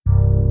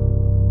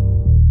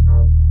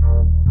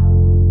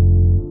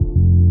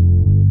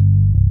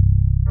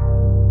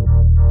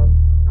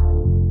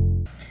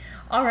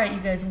All right, you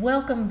guys,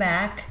 welcome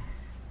back.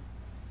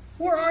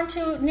 We're on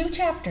to new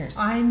chapters.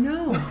 I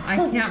know. I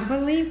can't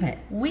believe it.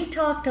 We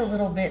talked a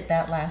little bit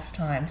that last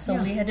time,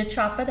 so we had to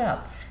chop it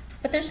up.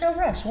 But there's no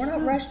rush. We're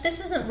not rushed.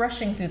 This isn't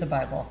rushing through the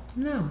Bible.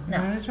 No,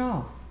 not at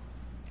all.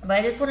 But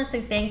I just want to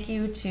say thank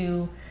you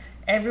to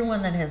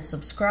everyone that has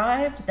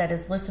subscribed, that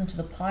has listened to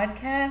the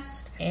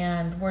podcast,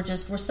 and we're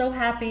so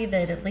happy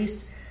that at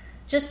least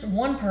just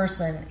one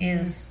person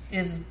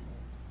is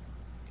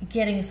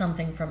getting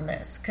something from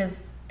this,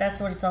 because that's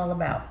what it's all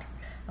about.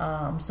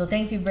 So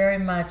thank you very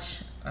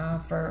much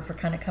for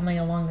kind of coming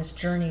along this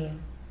journey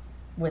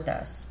with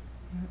us.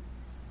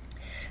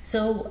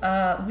 So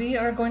we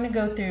are going to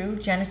go through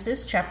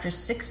Genesis chapters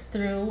 6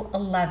 through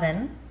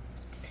 11.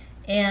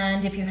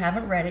 And if you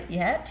haven't read it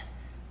yet,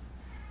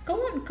 go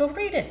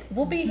read it.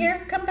 We'll be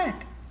here. Come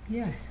back.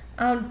 Yes.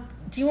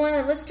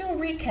 Let's do a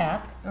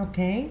recap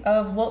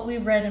of what we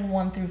read in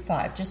 1 through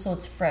 5, just so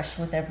it's fresh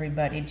with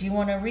everybody. Do you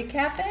want to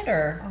recap it,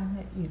 or? I'll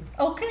let you.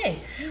 Okay.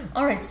 Yeah.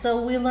 All right.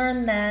 So we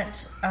learned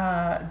that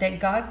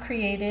God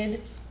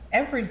created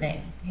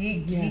everything.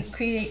 He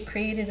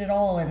created it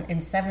all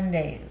in 7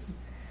 days.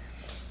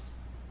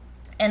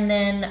 And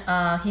then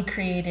he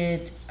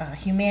created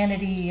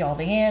humanity, all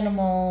the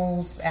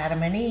animals,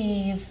 Adam and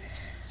Eve.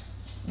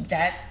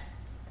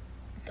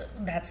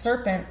 That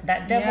serpent,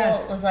 that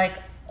devil was like,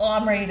 "Oh,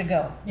 I'm ready to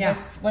go. Yeah.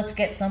 Let's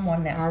get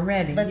someone now.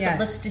 Already.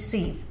 Let's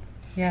deceive."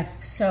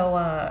 Yes.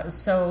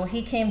 So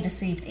he came,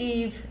 deceived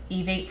Eve.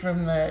 Eve ate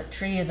from the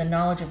tree of the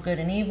knowledge of good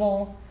and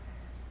evil.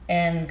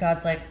 And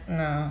God's like,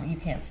 "No, you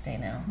can't stay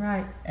now."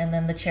 Right. And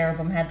then the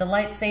cherubim had the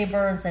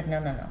lightsaber and said,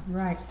 "No."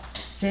 Right.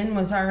 Sin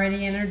was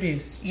already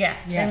introduced. Yeah.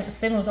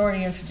 Sin was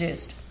already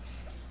introduced.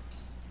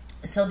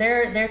 So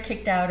they're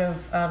kicked out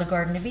of the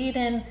Garden of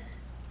Eden.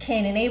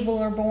 Cain and Abel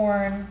are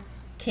born.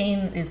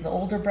 Cain is the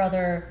older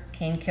brother.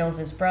 Cain kills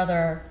his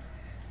brother.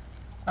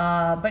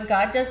 But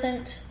God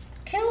doesn't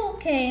kill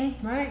Cain.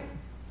 Right.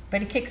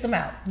 But he kicks him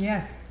out.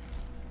 Yes.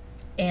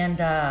 And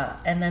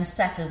then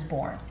Seth is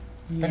born,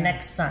 the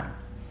next son.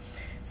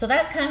 So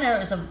that kind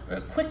of is a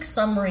quick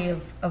summary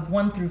of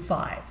 1 through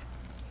 5.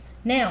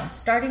 Now,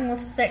 starting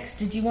with 6,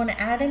 did you want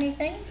to add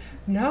anything?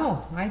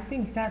 No, I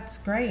think that's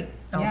great.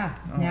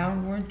 Now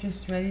we're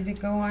just ready to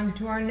go on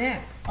to our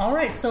next. All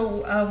right,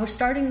 so we're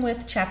starting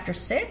with chapter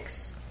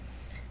 6.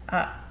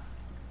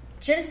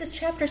 Genesis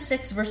chapter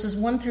 6, verses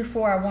 1 through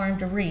 4, I wanted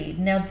to read.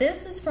 Now,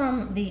 this is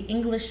from the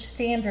English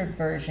Standard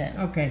Version.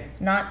 Okay.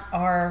 Not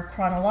our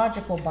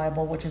chronological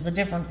Bible, which is a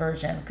different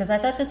version, because I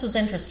thought this was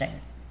interesting.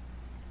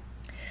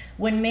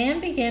 When man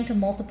began to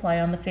multiply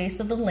on the face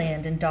of the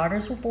land and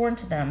daughters were born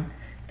to them,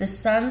 the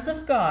sons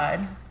of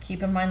God,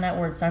 keep in mind that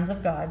word, sons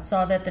of God,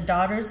 saw that the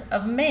daughters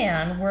of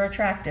man were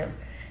attractive,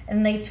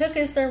 and they took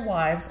as their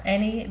wives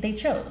any they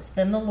chose.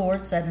 Then the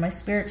Lord said, "My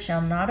spirit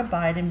shall not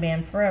abide in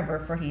man forever,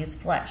 for he is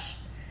flesh.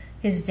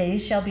 His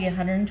days shall be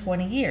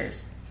 120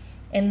 years.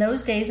 In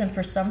those days and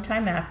for some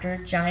time after,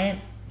 giant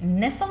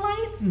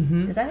Nephilites,"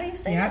 is that how you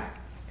say it?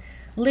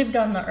 "Lived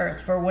on the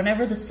earth. For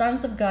whenever the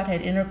sons of God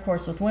had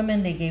intercourse with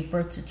women, they gave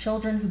birth to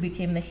children who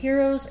became the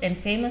heroes and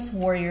famous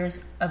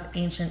warriors of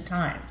ancient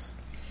times."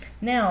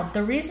 Now,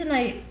 the reason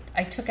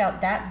I took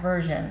out that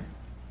version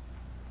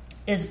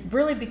is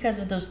really because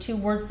of those two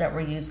words that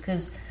were used,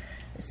 because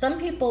some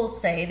people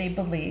say they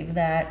believe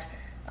that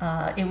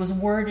it was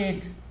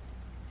worded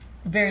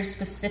very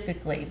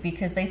specifically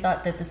because they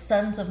thought that the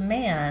sons of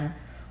man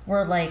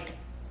were like,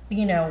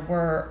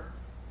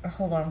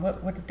 hold on,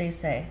 what did they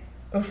say?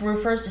 It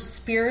refers to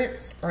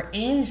spirits or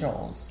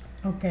angels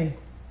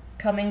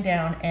coming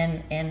down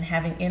and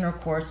having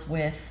intercourse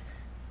with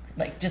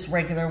like just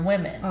regular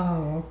women.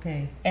 Oh,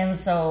 okay. And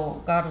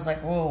so God was like,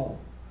 "Whoa,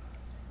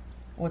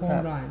 what's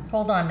up?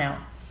 Hold on now."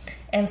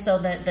 And so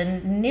the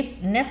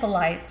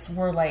Nephilites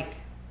were like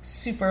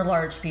super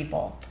large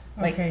people,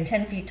 like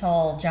 10 feet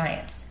tall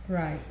giants.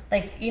 Right.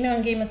 Like,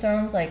 in Game of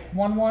Thrones, like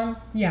 1-1?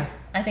 Yeah.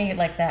 I think it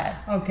like that.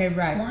 Okay,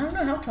 right. Well, I don't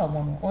know how tall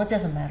 1-1. Well, it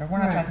doesn't matter. We're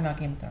not talking about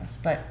Game of Thrones,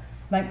 but...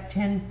 Like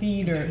 10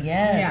 feet or...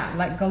 Yes.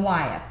 Yeah, like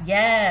Goliath.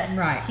 Yes.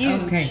 Right.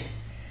 Huge. Okay.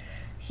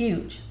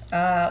 Huge.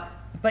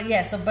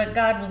 But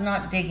God was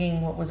not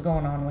digging what was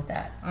going on with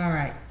that. All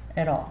right.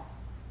 At all.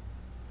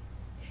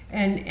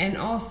 And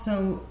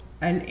also,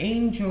 an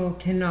angel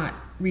cannot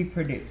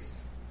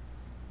reproduce.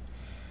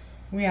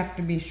 We have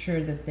to be sure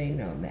that they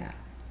know that.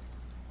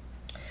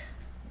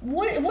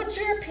 What's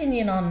your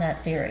opinion on that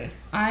theory?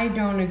 I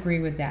don't agree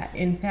with that.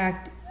 In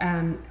fact,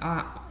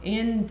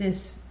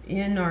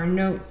 in our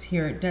notes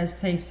here, it does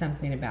say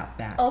something about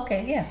that.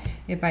 Okay, yeah.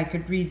 If I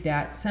could read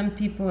that. Some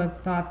people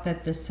have thought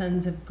that the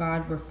sons of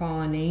God were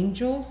fallen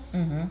angels,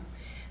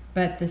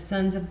 but the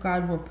sons of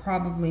God were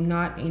probably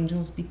not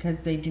angels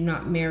because they do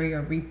not marry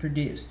or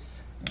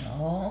reproduce.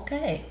 Oh,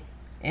 okay.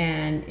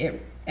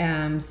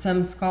 And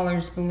some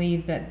scholars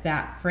believe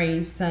that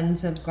phrase,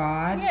 sons of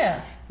God,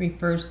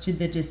 refers to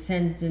the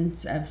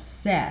descendants of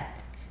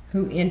Seth,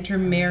 who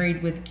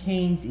intermarried with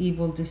Cain's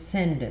evil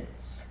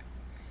descendants,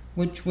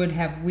 which would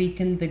have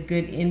weakened the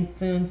good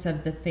influence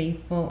of the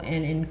faithful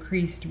and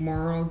increased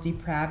moral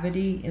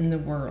depravity in the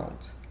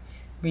world.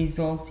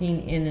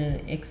 resulting in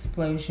an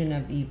explosion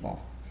of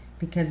evil.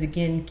 Because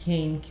again,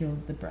 Cain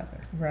killed the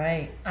brother.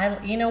 Right.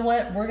 You know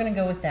what? We're going to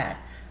go with that.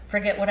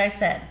 Forget what I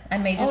said. I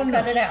may just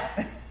cut it out.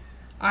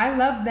 I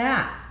love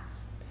that.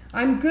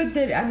 I'm glad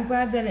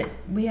that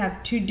we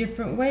have two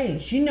different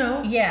ways,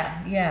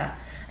 Yeah.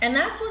 And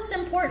that's what's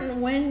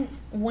important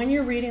when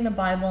you're reading the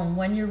Bible and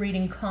when you're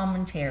reading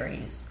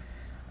commentaries.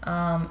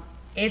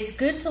 It's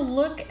good to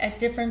look at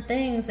different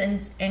things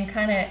and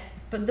kind of,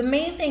 but the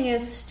main thing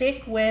is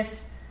stick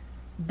with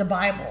the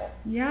Bible.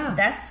 Yeah.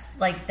 That's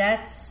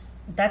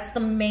the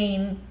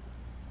main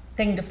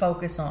thing to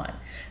focus on,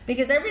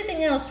 because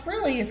everything else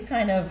really is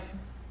kind of,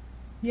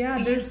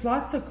 there's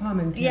lots of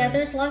commentaries. Yeah,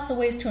 there's lots of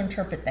ways to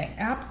interpret things.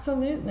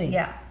 Absolutely.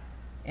 Yeah.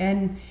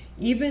 And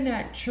even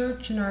at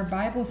church in our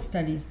Bible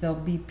studies, there'll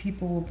be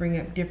people will bring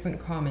up different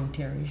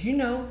commentaries.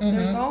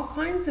 There's all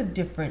kinds of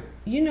different,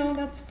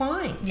 that's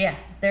fine. Yeah,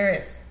 there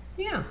is.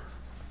 Yeah.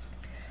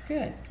 It's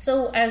good.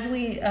 So as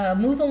we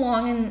move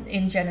along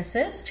in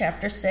Genesis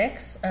chapter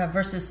 6,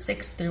 verses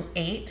 6 through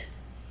 8,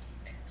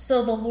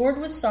 so the Lord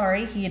was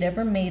sorry he had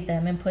ever made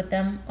them and put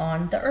them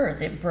on the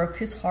earth. It broke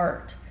his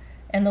heart.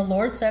 And the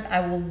Lord said,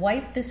 I will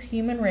wipe this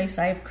human race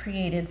I have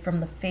created from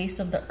the face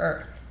of the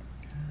earth.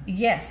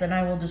 Yes, and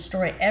I will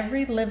destroy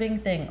every living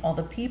thing, all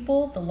the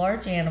people, the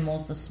large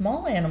animals, the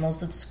small animals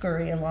that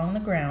scurry along the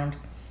ground,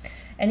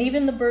 and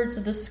even the birds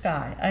of the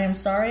sky. I am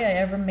sorry I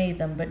ever made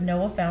them, but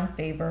Noah found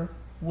favor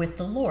with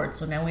the Lord.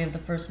 So now we have the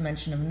first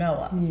mention of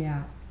Noah.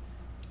 Yeah.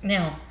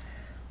 Now,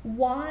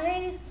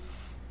 why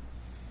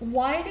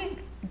did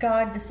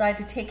God decide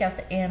to take out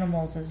the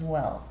animals as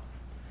well?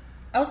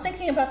 I was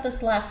thinking about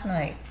this last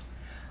night.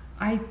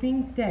 I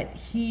think that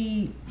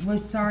he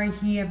was sorry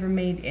he ever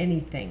made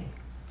anything.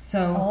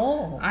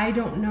 So I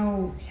don't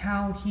know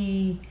how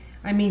he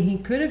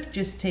could have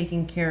just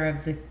taken care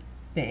of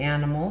the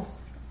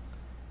animals,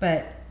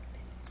 but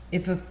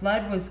if a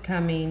flood was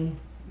coming,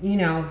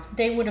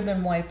 they would have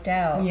been wiped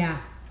out. Yeah.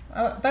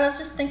 But I was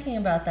just thinking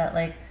about that,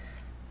 like,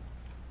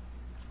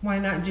 why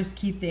not just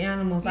keep the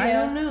animals? Yeah. I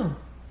don't know.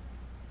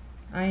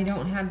 I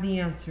don't have the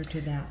answer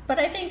to that. But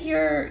I think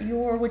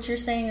what you're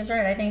saying is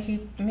right. I think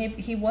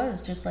he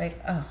was just like,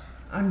 ugh.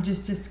 I'm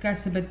just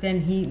disgusted. But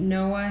then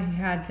Noah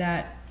had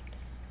that,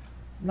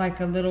 like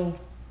a little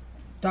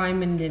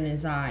diamond in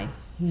his eye.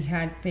 He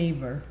had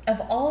favor. Of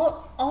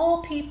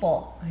all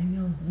people. I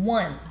know.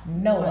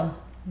 Noah.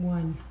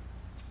 One.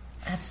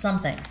 That's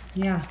something.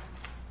 Yeah.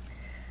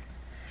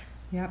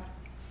 Yep.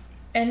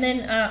 And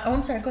then,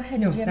 I'm sorry, go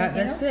ahead. Did you have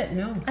anything else? That's it,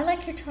 no. I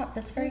like your top.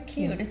 That's very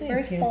cute. It's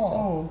very fall.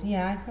 fall. It's old.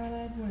 Yeah, I thought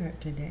I'd wear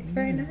it today. It's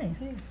very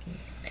nice. Thank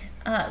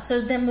you. So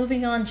then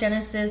moving on,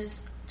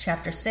 Genesis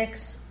chapter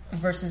 6,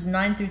 verses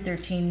 9 through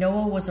 13.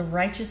 Noah was a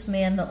righteous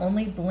man, the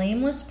only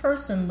blameless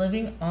person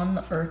living on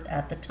the earth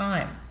at the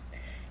time.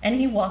 And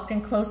he walked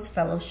in close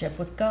fellowship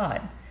with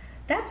God.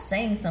 That's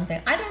saying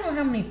something. I don't know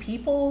how many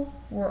people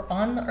were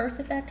on the earth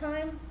at that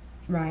time.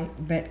 Right,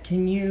 but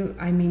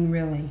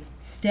really,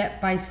 step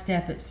by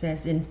step it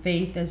says, in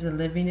faith as a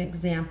living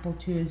example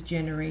to his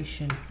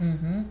generation.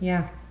 Mm-hmm.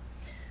 Yeah.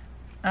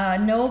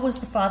 Noah was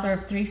the father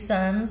of 3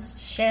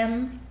 sons,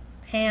 Shem,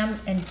 Ham,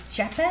 and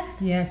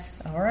Japheth?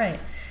 Yes. All right.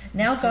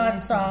 Now God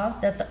saw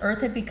that the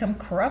earth had become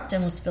corrupt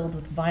and was filled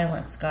with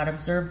violence. God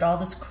observed all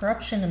this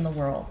corruption in the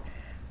world,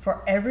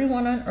 for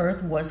everyone on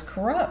earth was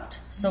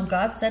corrupt. So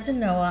God said to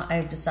Noah, I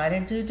have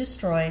decided to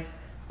destroy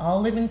all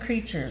living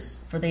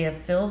creatures, for they have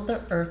filled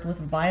the earth with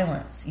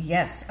violence.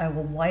 Yes, I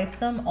will wipe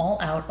them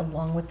all out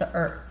along with the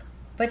earth.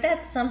 But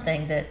that's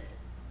something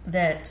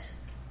that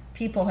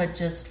people had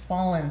just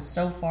fallen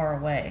so far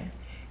away.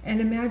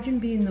 And imagine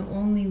being the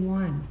only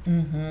one.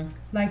 Mm-hmm.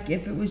 Like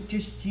if it was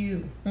just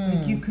you.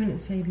 Like you couldn't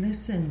say,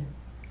 listen.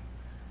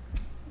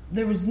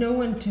 There was no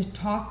one to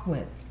talk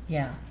with.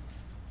 Yeah.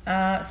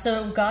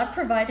 So God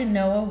provided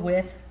Noah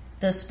with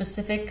the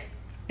specific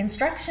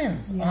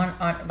instructions on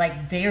like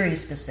very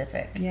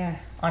specific.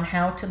 Yes. On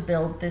how to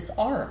build this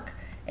ark.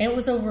 And it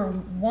was over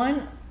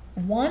one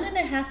and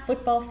a half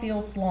football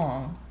fields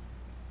long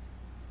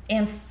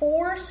and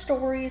 4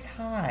 stories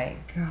high.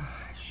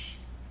 Gosh.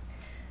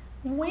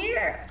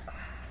 Where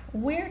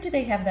do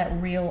they have that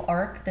real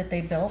ark that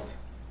they built?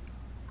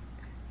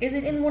 Is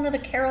it in one of the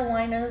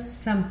Carolinas?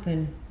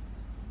 Something.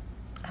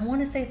 I want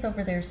to say it's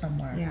over there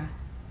somewhere. Yeah.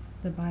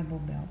 The Bible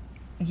Belt.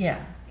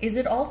 Yeah. Is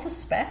it all to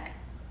spec?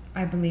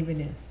 I believe it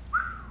is.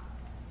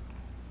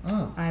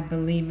 Oh. I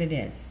believe it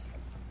is.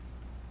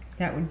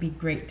 That would be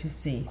great to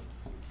see.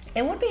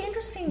 It would be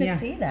interesting to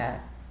see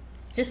that.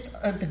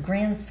 Just the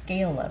grand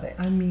scale of it.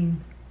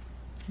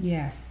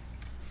 Yes.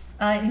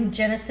 In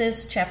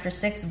Genesis chapter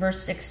 6,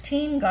 verse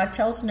 16, God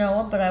tells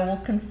Noah, but I will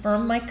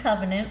confirm my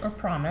covenant or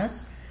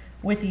promise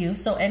with you.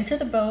 So enter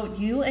the boat,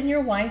 you and your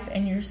wife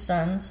and your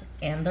sons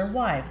and their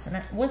wives.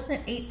 And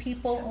wasn't it 8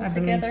 people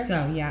altogether? I believe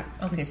so, yeah.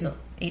 Okay, so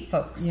 8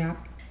 folks. Yeah.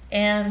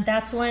 And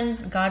that's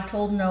when God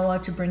told Noah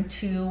to bring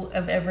 2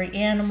 of every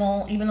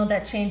animal, even though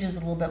that changes a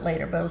little bit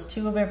later, but it was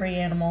 2 of every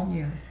animal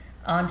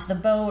onto the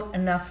boat,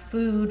 enough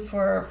food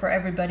for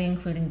everybody,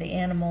 including the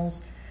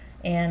animals.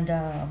 And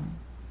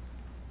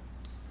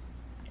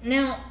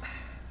Now,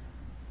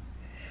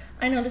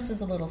 I know this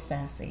is a little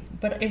sassy,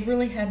 but it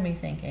really had me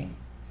thinking.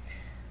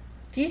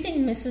 Do you think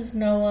Mrs.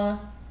 Noah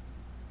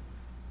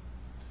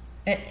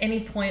at any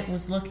point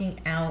was looking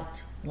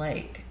out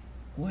like,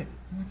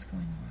 what's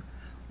going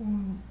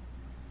on?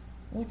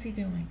 What's he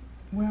doing?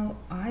 Well,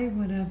 I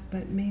would have,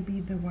 but maybe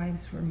the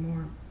wives were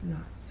more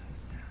not so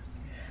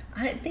sassy.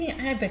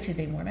 I bet you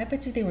they weren't. I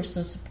bet you they were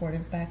so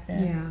supportive back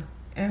then. Yeah,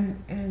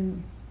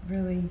 and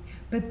really,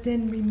 but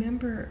then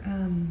remember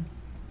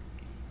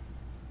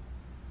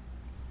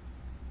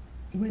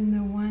when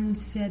the one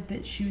said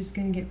that she was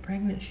going to get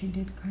pregnant, she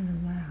did kind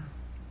of laugh.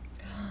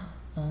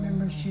 Oh.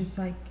 Remember, she was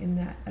like in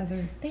that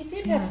other. They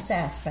did have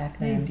sass back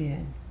then. They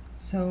did.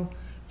 So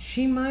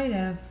she might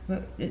have,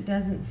 but it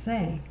doesn't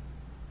say.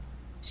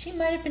 She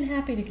might have been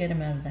happy to get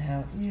him out of the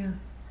house. Yeah.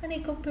 Honey,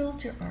 go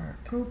build your ark.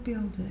 Go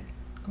build it.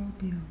 Go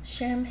build.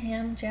 Shem,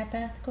 Ham,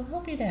 Japheth, go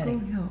help your daddy.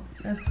 Go help.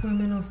 Us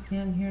women will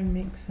stand here and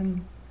make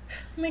some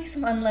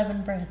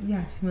unleavened bread.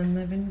 Yeah, some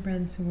unleavened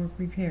bread so we're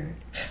prepared.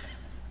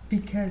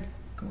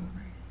 Because, go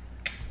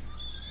right.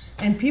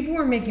 And people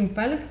were making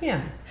fun of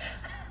him.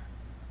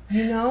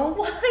 You know?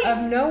 Why?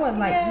 Of Noah.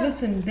 Like,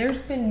 listen,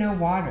 there's been no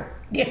water.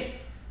 Yeah.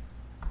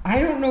 I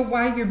don't know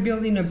why you're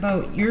building a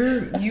boat.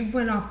 You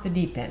went off the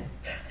deep end.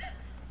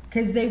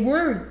 Because they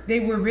were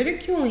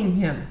ridiculing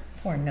him.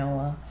 Poor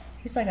Noah.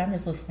 He's like, I'm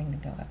just listening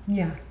to God.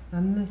 Yeah,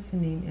 I'm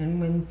listening. And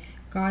when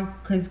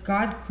because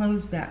God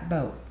closed that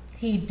boat.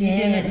 He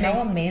did.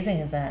 How amazing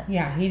is that?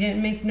 Yeah, he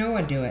didn't make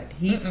Noah do it.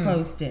 He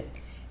closed it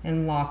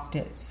and locked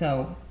it.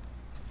 So,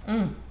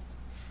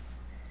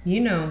 you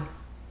know.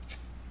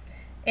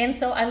 And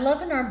so I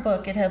love in our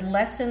book, it had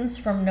lessons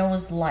from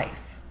Noah's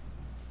life.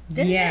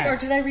 Didn't it? Or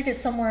did I read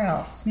it somewhere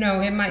else? No,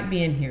 it might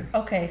be in here.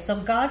 Okay,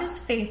 so God is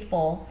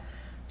faithful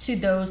to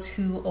those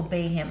who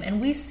obey him. And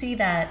we see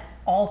that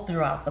all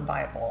throughout the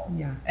Bible.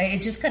 Yeah.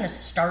 It just kind of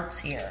starts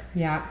here.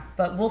 Yeah.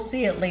 But we'll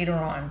see it later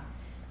on.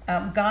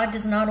 God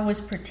does not always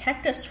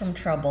protect us from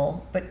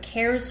trouble, but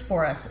cares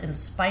for us in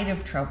spite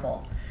of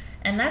trouble.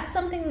 And that's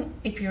something,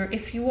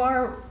 if you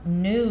are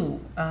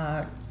new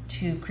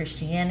to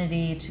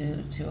Christianity,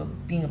 to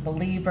being a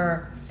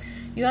believer,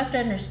 you have to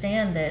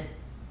understand that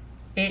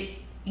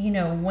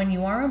when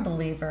you are a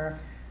believer,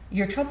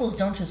 your troubles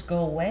don't just go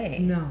away.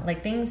 No.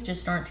 Like, things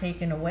just aren't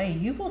taken away.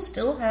 You will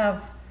still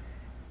have,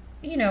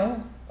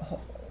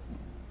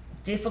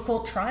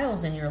 difficult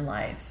trials in your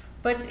life.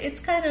 But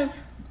it's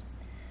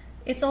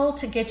all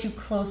to get you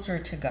closer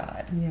to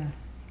God.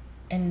 Yes.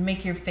 And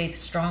make your faith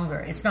stronger.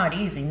 It's not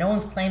easy. No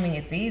one's claiming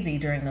it's easy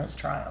during those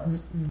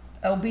trials. Mm-mm.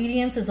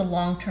 Obedience is a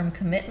long-term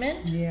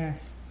commitment.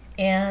 Yes.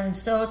 And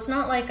so it's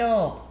not like,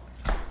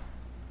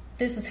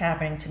 this is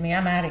happening to me,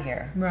 I'm out of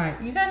here.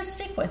 Right. You got to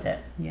stick with it.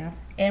 Yeah.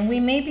 And we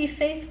may be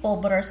faithful,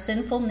 but our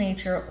sinful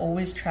nature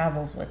always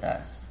travels with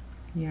us.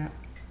 Yeah.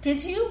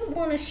 Did you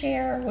want to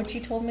share what you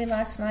told me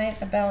last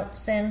night about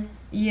sin?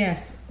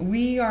 Yes,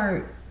 we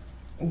are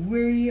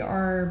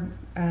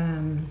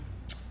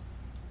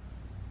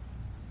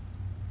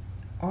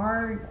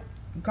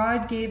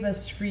God gave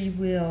us free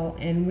will,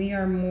 and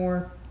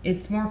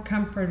it's more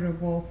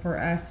comfortable for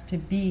us to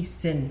be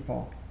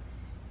sinful.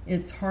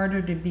 It's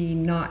harder to be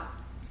not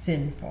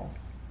sinful.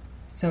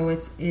 So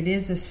it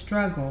is a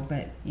struggle,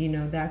 but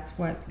that's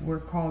what we're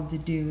called to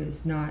do,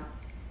 is not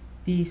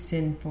be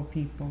sinful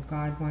people.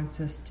 God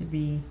wants us to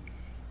be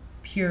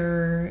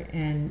pure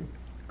and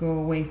go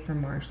away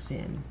from our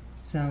sin.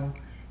 So,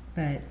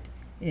 but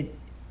it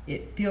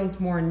feels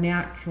more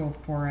natural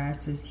for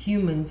us as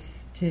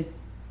humans to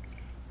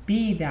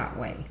be that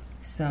way.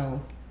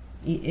 So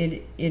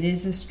it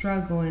is a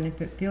struggle, and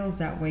if it feels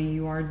that way,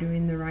 you are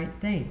doing the right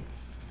thing.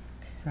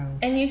 So.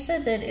 And you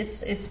said that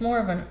it's more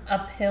of an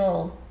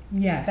uphill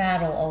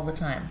battle all the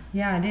time.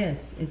 Yeah, it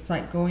is. It's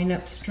like going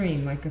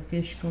upstream, like a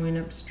fish going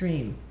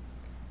upstream,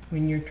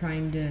 when you're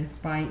trying to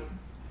fight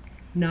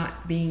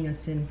not being a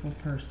sinful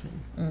person.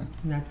 And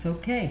that's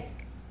okay.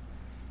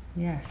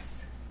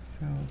 Yes.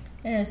 So.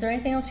 And is there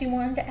anything else you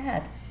wanted to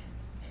add?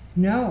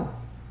 No.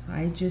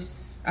 I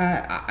just,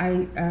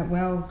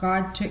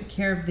 God took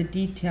care of the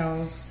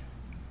details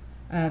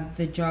of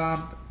the job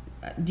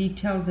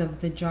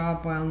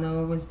while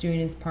Noah was doing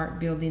his part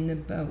building the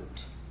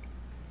boat.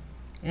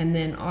 And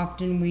then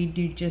often we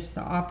do just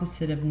the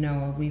opposite of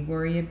Noah. We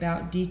worry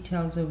about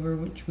details over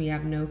which we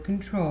have no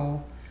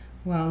control,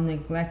 while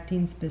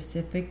neglecting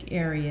specific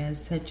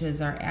areas such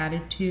as our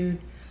attitude,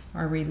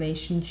 our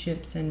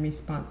relationships, and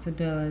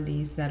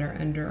responsibilities that are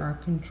under our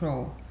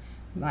control.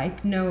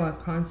 Like Noah,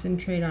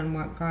 concentrate on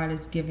what God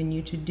has given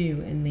you to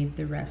do and leave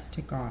the rest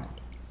to God.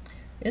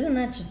 Isn't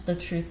that just the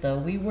truth, though?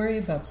 We worry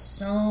about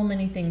so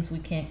many things we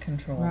can't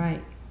control.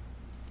 Right.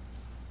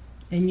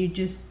 And you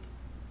just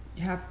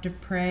have to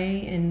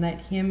pray and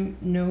let Him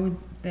know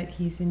that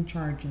He's in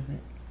charge of it.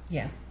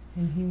 Yeah.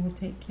 And He will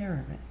take care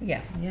of it.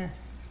 Yeah.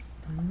 Yes.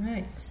 All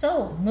right.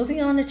 So,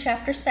 moving on to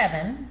chapter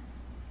 7.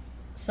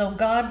 So,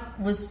 God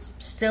was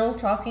still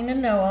talking to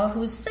Noah,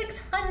 who's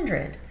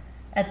 600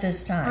 at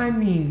this time. I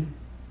mean,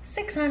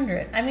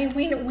 600. I mean,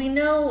 we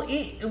know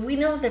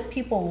that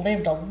people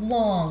lived a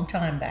long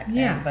time back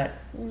then, but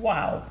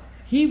wow.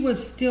 He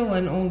was still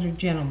an older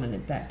gentleman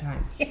at that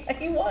time. Yeah,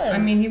 he was. I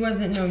mean, he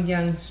wasn't no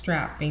young,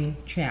 strapping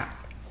chap.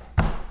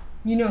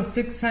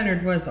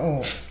 600 was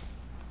old.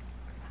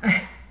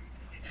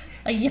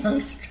 A young,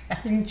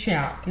 strapping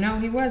chap. No,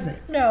 he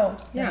wasn't. No.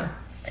 Yeah.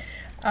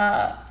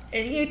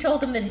 You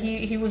told him that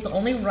he was the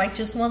only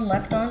righteous one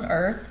left on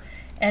earth.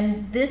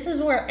 And this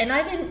is where, and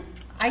I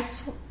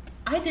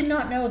did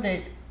not know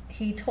that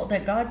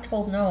God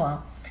told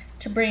Noah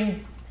to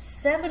bring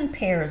 7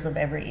 pairs of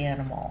every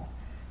animal.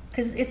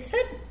 Because it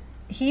said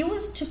he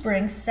was to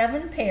bring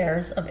 7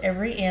 pairs of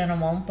every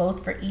animal,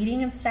 both for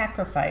eating and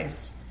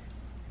sacrifice,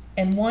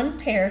 and 1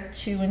 pair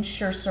to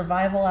ensure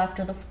survival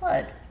after the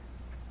flood.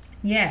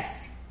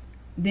 Yes.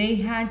 They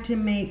had to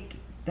make,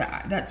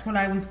 that's what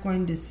I was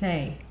going to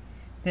say,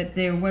 that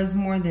there was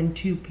more than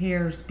 2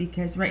 pairs,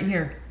 because right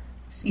here,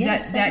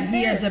 yes, that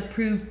he has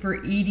approved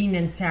for eating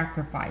and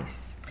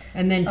sacrifice.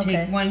 And then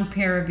take 1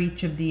 pair of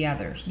each of the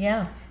others.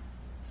 Yeah.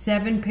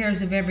 7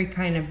 pairs of every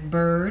kind of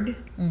bird.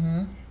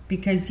 Mm-hmm.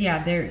 Because,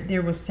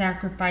 there was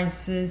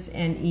sacrifices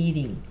and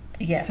eating.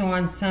 Yes. So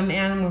on some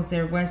animals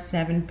there was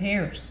 7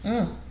 pairs.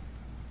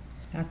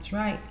 That's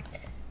right.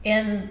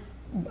 And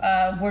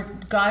where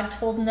God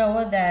told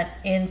Noah that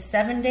in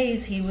 7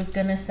 days he was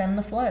going to send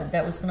the flood.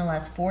 That was going to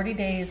last 40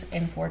 days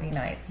and 40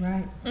 nights.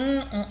 Right.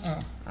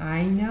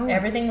 I know.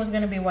 Everything was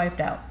going to be wiped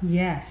out.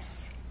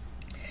 Yes.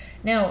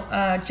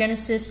 Now,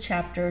 Genesis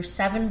chapter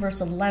 7,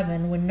 verse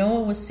 11, when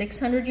Noah was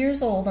 600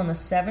 years old on the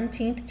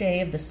 17th day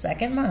of the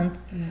 2nd month,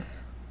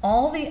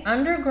 all the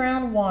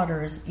underground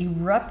waters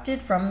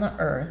erupted from the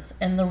earth,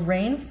 and the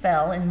rain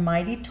fell in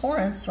mighty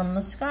torrents from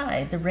the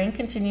sky. The rain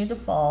continued to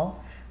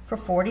fall for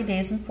 40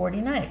 days and 40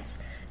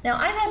 nights. Now,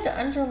 I had to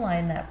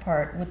underline that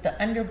part with the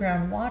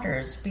underground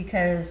waters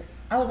because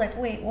I was like,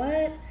 wait,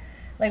 what?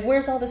 Like,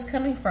 where's all this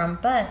coming from?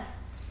 But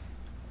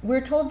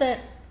we're told that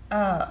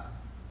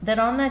that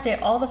on that day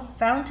all the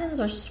fountains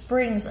or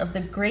springs of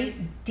the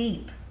great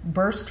deep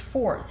burst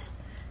forth,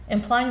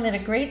 implying that a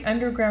great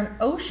underground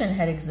ocean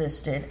had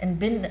existed and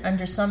been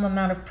under some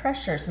amount of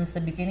pressure since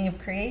the beginning of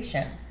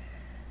creation.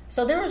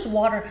 So there was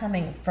water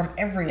coming from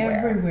everywhere.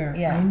 Everywhere,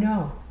 yeah. I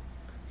know.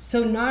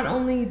 So not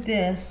only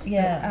this,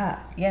 but up.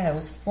 Yeah, it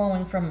was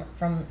flowing from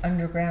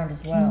underground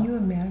as well. Can you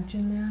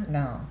imagine that?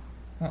 No.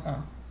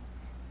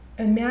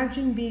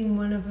 Imagine being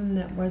one of them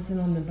that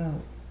wasn't on the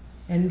boat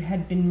and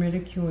had been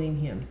ridiculing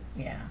him.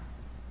 Yeah.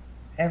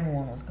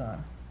 Everyone was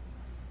gone.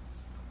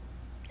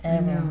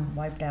 Everyone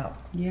wiped out.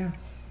 Yeah.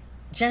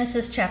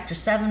 Genesis chapter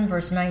 7,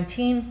 verse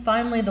 19,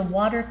 finally the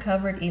water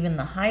covered even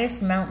the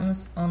highest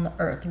mountains on the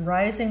earth,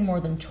 rising more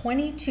than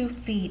 22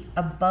 feet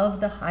above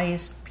the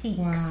highest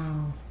peaks.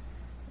 Wow.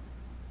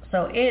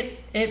 So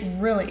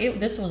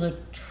this was a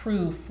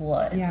true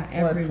flood. Yeah,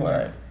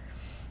 flood.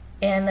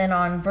 And then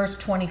on verse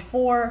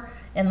 24,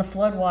 and the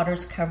flood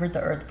waters covered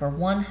the earth for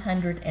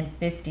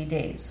 150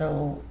 days.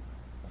 So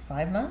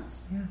 5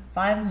 months? Yeah.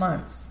 5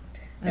 months.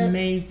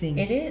 Amazing.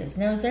 It is.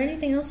 Now, is there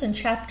anything else in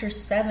chapter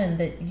 7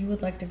 that you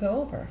would like to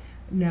go over?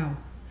 No.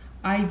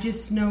 I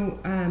just know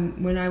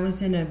when I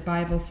was in a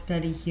Bible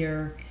study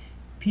here,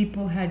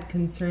 people had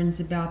concerns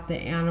about the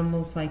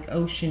animals, like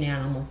ocean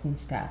animals and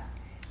stuff.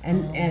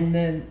 And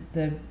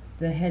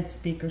the head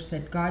speaker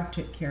said God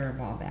took care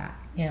of all that.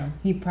 Yeah.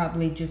 He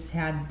probably just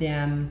had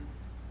them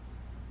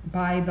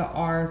by the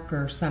ark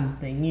or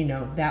something.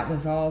 That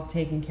was all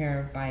taken care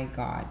of by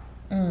God.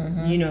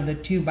 Mm-hmm. The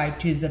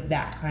 2x2s of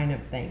that kind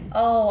of thing.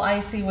 Oh, I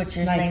see what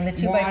you're saying. The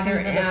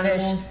 2x2s of the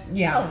fish.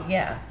 Yeah. Oh,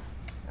 yeah.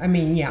 I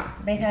mean, yeah.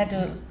 They had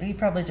to. He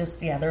probably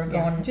just. Yeah, they were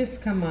going. Yeah,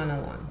 just come on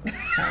along.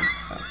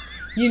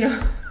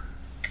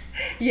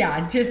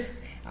 Yeah. Just.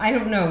 I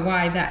don't know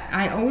why that.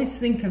 I always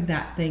think of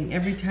that thing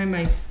every time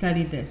I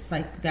study this,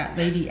 like that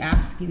lady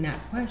asking that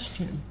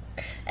question.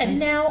 And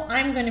now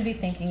I'm going to be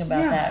thinking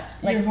about that.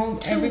 Like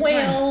 2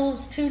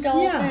 whales, 2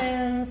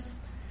 dolphins. Yeah.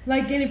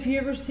 Like, and if you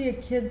ever see a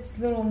kid's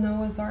little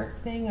Noah's Ark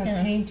thing, a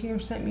painting or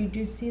something, you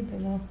do see the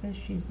little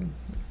fishies.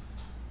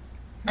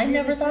 I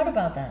never thought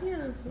about that.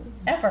 Yeah.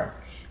 Ever.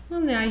 Well,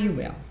 now you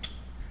will.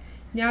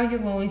 Now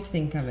you'll always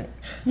think of it.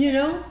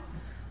 Yeah.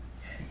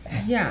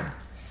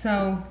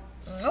 So.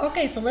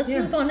 Okay, so let's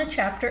move on to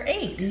chapter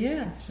 8.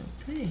 Yes,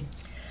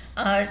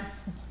 okay.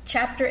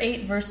 Chapter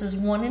 8, verses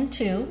 1 and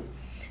 2.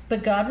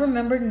 But God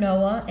remembered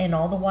Noah and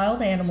all the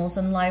wild animals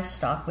and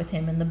livestock with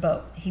him in the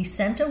boat. He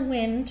sent a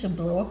wind to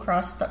blow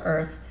across the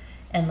earth,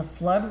 and the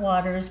flood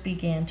waters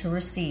began to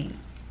recede.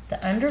 The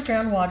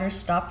underground waters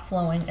stopped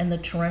flowing, and the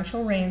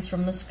torrential rains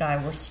from the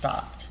sky were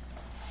stopped.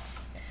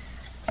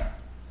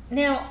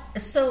 Now,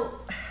 so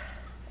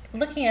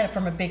looking at it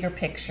from a bigger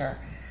picture,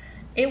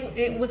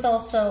 it was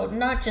also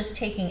not just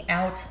taking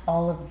out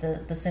all of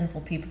the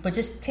sinful people, but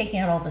just taking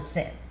out all the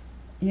sin.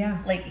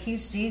 Yeah. Like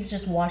he's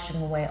just washing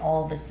away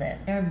all the sin.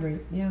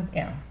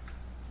 Yeah.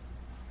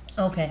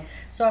 Okay.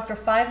 So after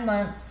 5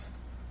 months,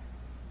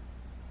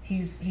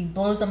 he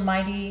blows a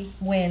mighty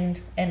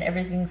wind, and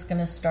everything's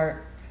going to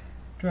start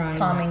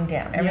calming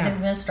down.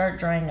 Everything's going to start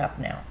drying up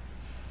now.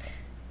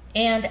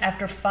 And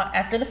after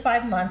the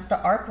 5 months,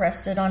 the ark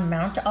rested on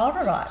Mount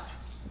Ararat.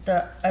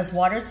 As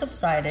water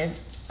subsided,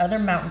 other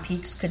mountain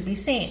peaks could be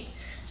seen.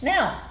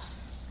 Now,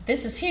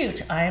 this is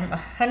huge. I am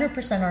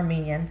 100%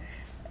 Armenian.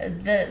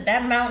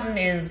 That mountain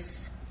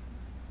is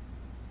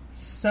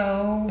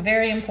so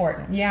very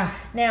important. Yeah.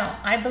 Now,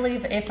 I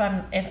believe if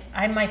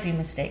I might be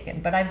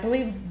mistaken, but I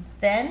believe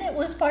then it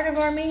was part of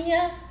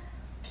Armenia.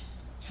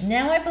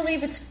 Now I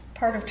believe it's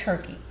part of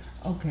Turkey.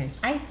 Okay.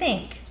 I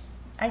think.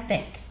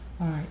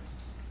 All right.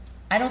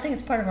 I don't think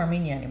it's part of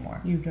Armenia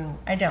anymore. You don't.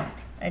 I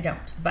don't.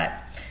 But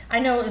I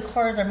know as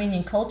far as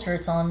Armenian culture,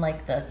 it's on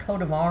like the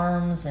coat of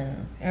arms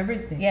and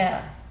everything.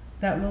 Yeah.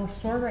 That little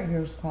store right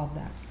here is called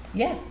that.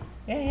 Yeah.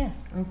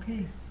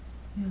 Okay.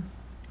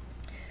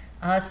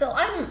 Yeah. So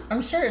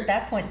I'm sure at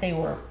that point they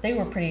were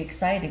pretty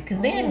excited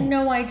because they had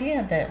no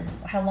idea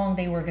how long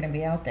they were going to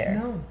be out there.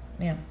 No.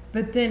 Yeah.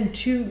 But then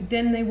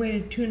they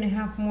waited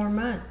 2.5 more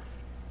months.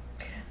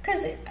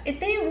 Because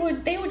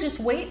they would just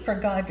wait for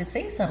God to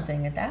say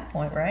something at that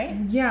point, right?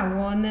 Yeah.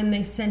 Well, and then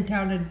they sent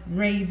out a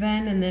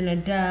raven and then a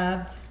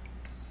dove.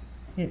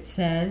 It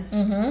says.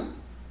 Mm-hmm.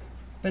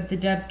 But the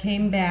dove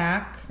came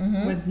back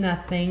with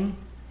nothing.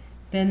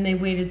 Then they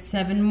waited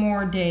 7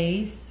 more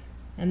days,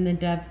 and the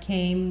dove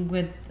came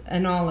with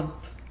an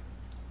olive.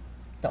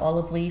 The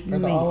olive leaf or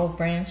the olive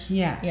branch?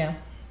 Yeah.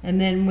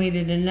 And then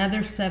waited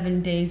another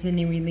 7 days, and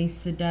he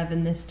released the dove,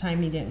 and this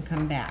time he didn't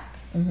come back.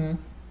 Mm-hmm.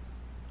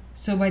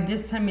 So by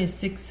this time he's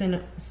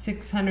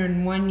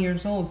 601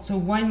 years old. So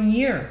 1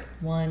 year.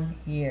 1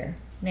 year.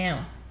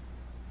 Now,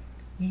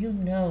 you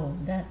know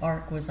that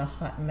ark was a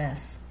hot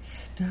mess.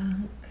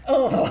 Stunk.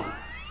 Oh.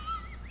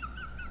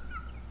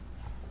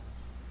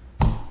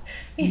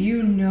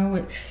 You know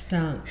it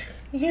stunk.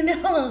 You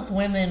know those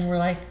women were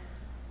like,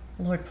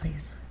 Lord,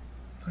 please,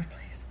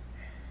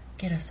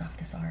 get us off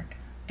this ark.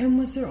 And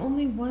was there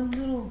only one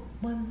little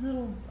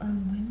window?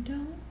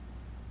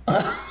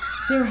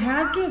 There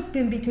had to have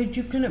been because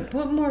you couldn't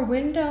put more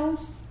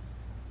windows.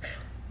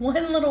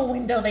 One little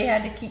window they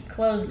had to keep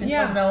closed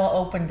until Noah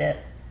opened it.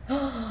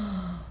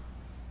 I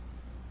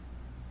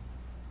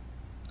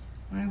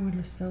would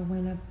have so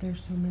went up there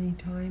so many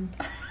times.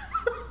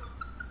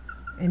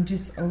 And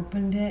just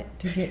opened it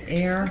to get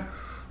air.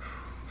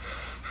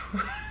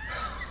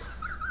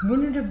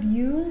 Wouldn't it have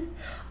you?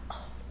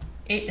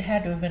 It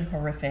had to have been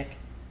horrific.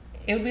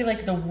 It would be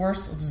like the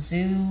worst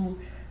zoo,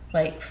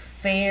 like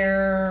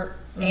fair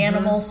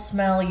animal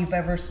smell you've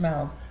ever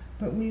smelled.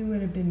 But we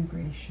would have been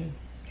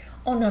gracious.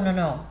 Oh,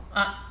 no.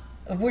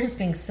 We're just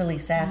being silly,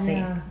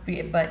 sassy.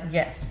 Yeah. But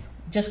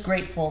yes, just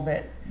grateful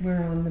that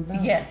we're on the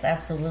boat. Yes,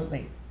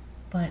 absolutely.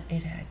 But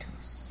it had to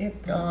stink.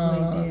 It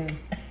probably did.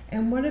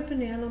 And what if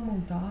an animal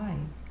died?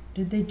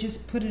 Did they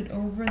just put it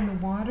over in the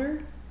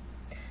water?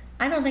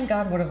 I don't think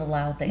God would have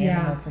allowed the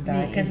animal to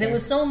die because it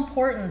was so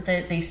important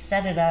that they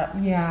set it up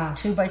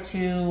 2 by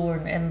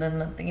 2 and then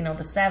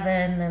the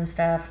 7 and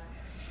stuff.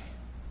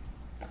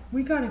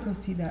 We got to go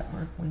see that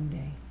ark one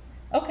day.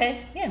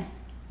 Okay, yeah.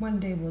 One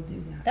day we'll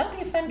do that. That would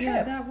be a fun trip.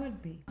 Yeah, that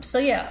would be. So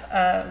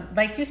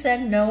like you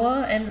said,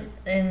 Noah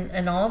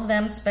and all of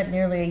them spent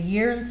nearly a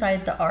year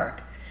inside the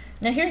ark.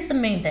 Now here's the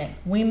main thing.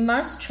 We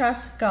must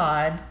trust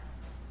God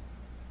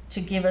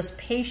to give us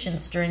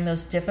patience during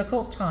those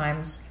difficult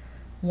times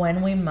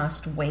when we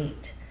must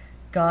wait.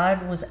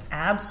 God was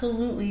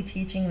absolutely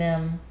teaching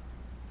them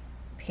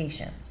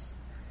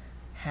patience.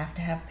 Have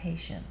to have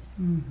patience.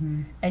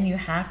 Mm-hmm. And you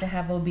have to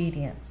have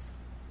obedience.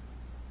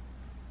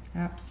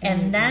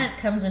 Absolutely. And that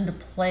comes into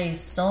play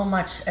so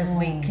much as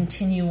we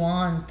continue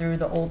on through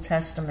the Old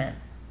Testament.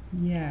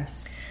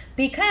 Yes.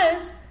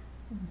 Because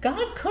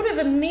God could have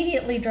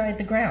immediately dried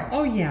the ground.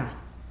 Oh, yeah.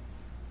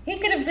 He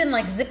could have been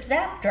like zip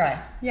zap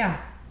dry. Yeah.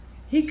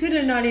 He could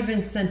have not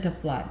even sent a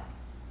flood,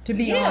 to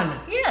be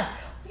honest. Yeah.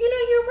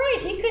 You're right.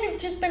 He could have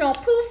just been all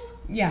poof.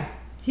 Yeah.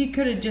 He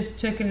could have just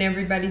taken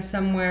everybody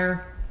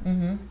somewhere.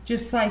 Mm-hmm.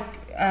 Just like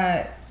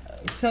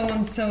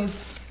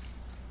so-and-so's,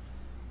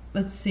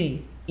 let's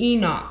see,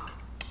 Enoch.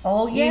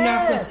 Oh, yes.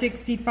 Enoch was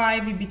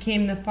 65. He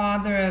became the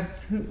father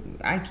of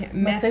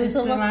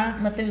Methuselah.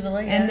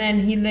 Methuselah, yeah. And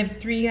then he lived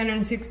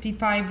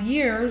 365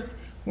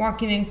 years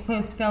walking in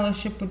close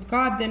fellowship with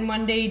God. Then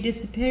one day he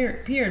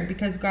disappeared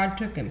because God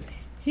took him.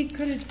 He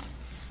could have,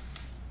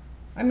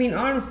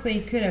 honestly,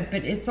 he could have,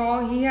 but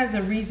he has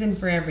a reason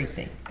for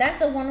everything. That's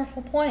a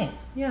wonderful point.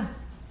 Yeah.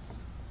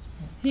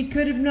 He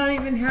could have not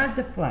even had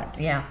the flood.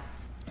 Yeah.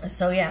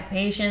 So,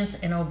 patience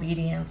and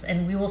obedience.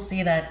 And we will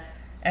see that,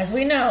 as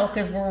we know,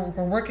 because we're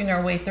working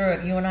our way through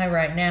it, you and I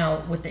right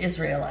now, with the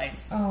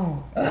Israelites.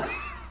 Oh.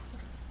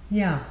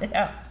 Yeah.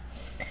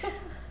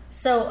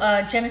 So,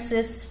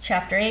 Genesis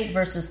chapter 8,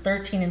 verses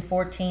 13 and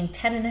 14,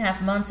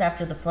 10.5 months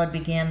after the flood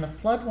began, the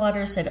flood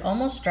waters had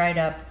almost dried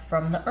up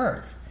from the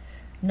earth.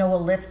 Noah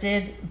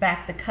lifted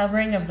back the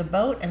covering of the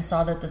boat and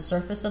saw that the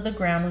surface of the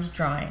ground was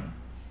drying.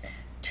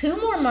 2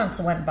 more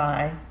months went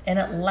by, and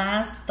at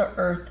last the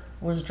earth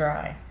was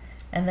dry.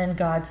 And then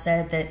God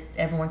said that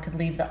everyone could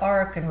leave the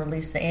ark and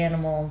release the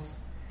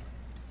animals.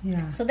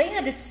 Yeah. So they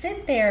had to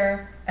sit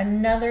there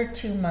another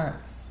 2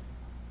 months.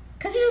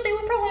 Because, they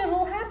were probably a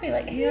little happy,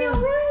 like, hey, all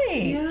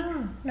right.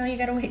 Yeah. No, you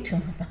got to wait 2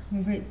 more months.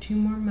 You wait 2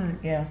 more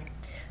months. Yeah.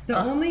 The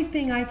only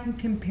thing I can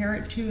compare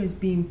it to is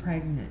being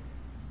pregnant.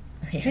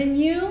 Yeah. Can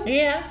you?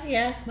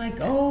 Yeah.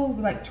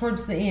 Like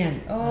towards the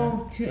end.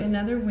 To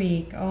another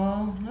week.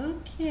 Oh,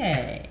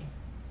 okay.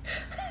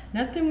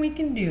 Nothing we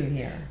can do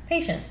here.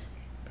 Patience.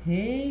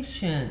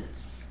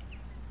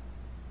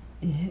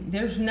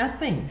 There's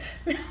nothing.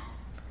 No.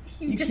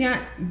 You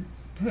can't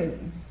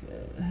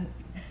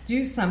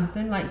do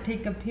something like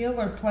take a pill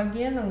or plug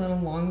in a little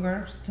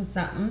longer to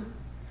something.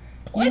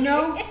 You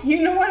know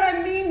what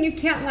I mean? You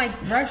can't like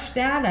rush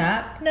that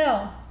up.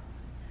 No.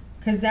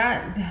 Because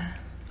that,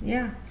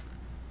 yeah.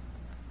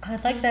 I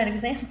like that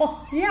example.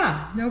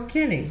 Yeah, no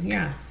kidding.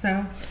 Yeah,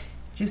 so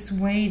just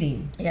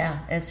waiting. Yeah,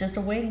 it's just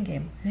a waiting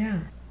game. Yeah.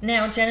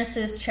 Now,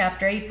 Genesis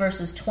chapter 8,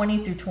 verses 20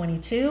 through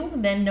 22,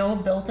 then Noah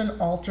built an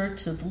altar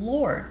to the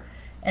Lord,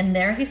 and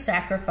there he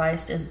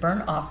sacrificed as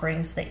burnt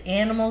offerings the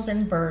animals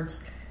and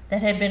birds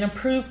that had been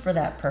approved for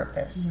that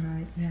purpose.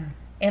 Right, yeah.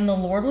 And the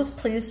Lord was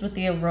pleased with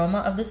the aroma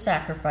of the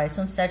sacrifice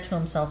and said to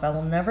himself, I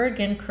will never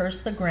again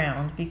curse the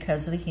ground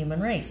because of the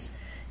human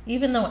race,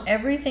 even though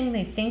everything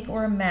they think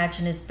or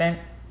imagine is bent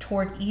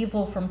toward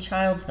evil from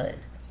childhood.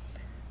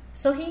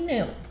 So he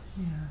knew.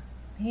 Yeah.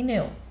 He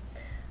knew.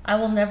 I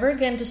will never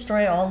again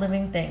destroy all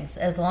living things.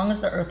 As long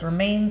as the earth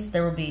remains,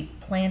 there will be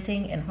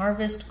planting and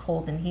harvest,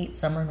 cold and heat,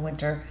 summer and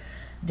winter,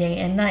 day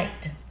and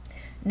night.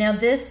 Now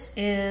it's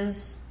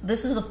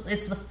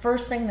the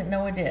first thing that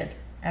Noah did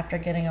after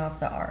getting off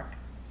the ark.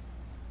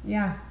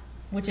 Yeah.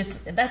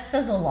 That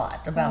says a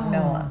lot about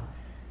Noah.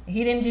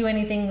 He didn't do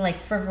anything like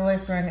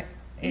frivolous or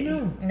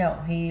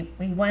no. He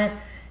went,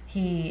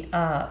 he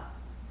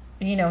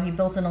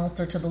built an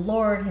altar to the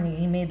Lord, and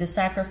he made the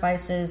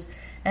sacrifices.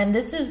 And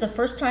this is the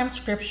first time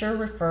Scripture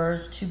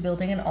refers to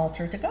building an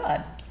altar to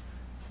God.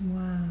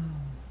 Wow.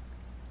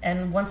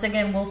 And once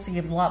again, we'll see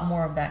a lot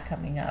more of that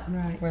coming up,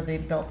 right, where they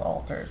built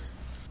altars.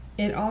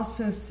 It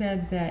also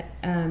said that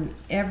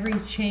every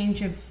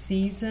change of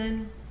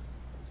season,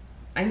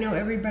 I know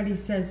everybody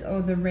says,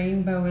 the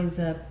rainbow is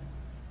a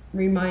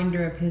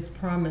reminder of his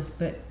promise,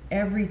 but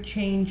every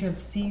change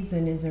of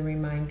season is a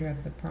reminder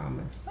of the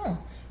promise. Oh.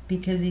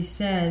 Because he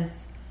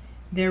says,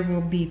 there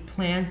will be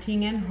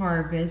planting and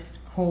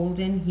harvest, cold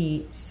and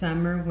heat,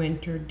 summer,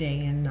 winter,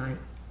 day and night.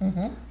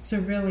 Mm-hmm. So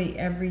really,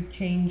 every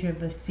change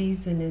of a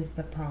season is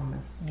the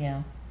promise.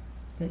 Yeah.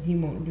 That he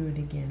won't do it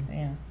again.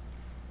 Yeah.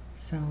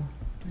 So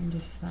I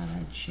just thought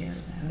I'd share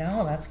that.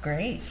 No, that's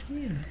great.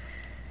 Yeah.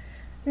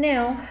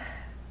 Now,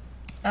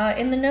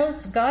 in the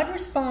notes, God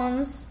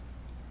responds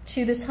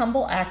to this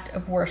humble act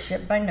of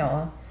worship by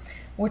Noah.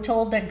 We're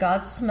told that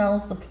God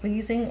smells the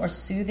pleasing or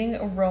soothing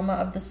aroma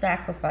of the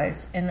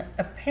sacrifice and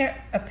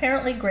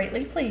apparently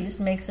greatly pleased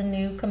makes a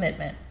new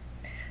commitment.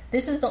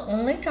 This is the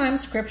only time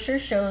Scripture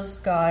shows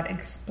God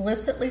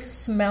explicitly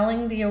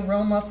smelling the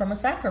aroma from a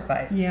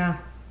sacrifice. Yeah.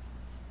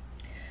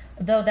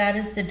 Though that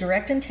is the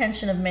direct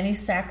intention of many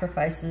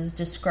sacrifices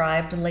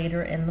described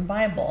later in the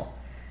Bible.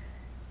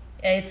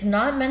 It's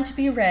not meant to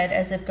be read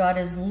as if God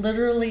is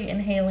literally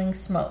inhaling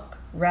smoke.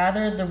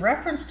 Rather, the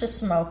reference to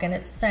smoke and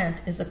its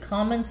scent is a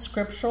common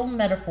scriptural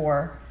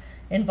metaphor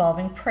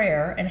involving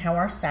prayer and how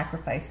our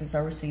sacrifices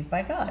are received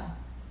by God.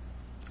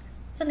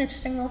 It's an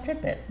interesting little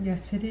tidbit.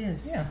 Yes, it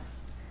is. Yeah.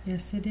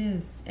 Yes, it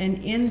is.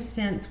 And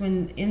incense,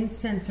 when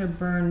incense are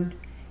burned,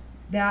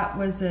 that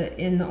was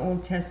in the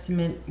Old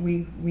Testament,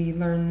 we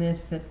learned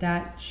this,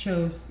 that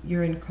shows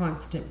you're in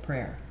constant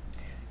prayer.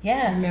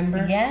 Yes.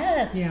 Remember?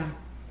 Yes. Yeah.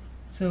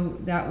 So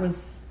that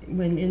was,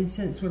 when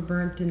incense were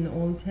burnt in the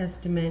Old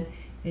Testament,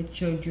 it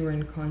showed you were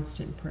in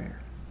constant prayer.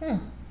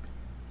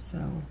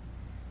 So,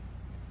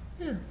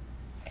 yeah.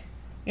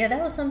 Yeah,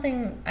 that was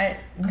something I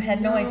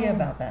had no idea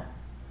about that.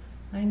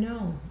 I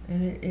know.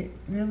 And it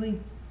really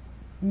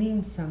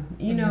means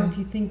something. You know, if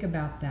you think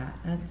about that,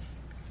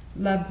 that's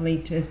lovely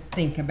to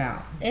think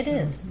about. It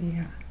is.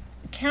 Yeah.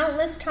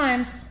 Countless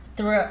times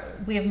throughout,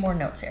 we have more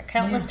notes here.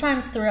 Countless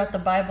times throughout the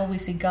Bible, we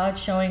see God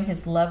showing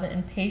his love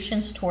and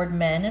patience toward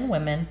men and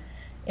women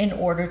in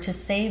order to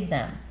save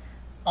them.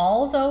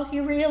 Although he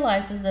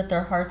realizes that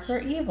their hearts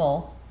are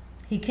evil,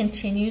 he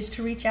continues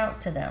to reach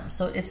out to them.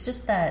 So it's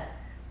just that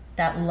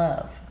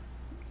love.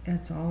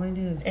 That's all it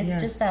is. It's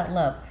just that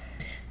love.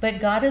 But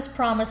God has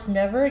promised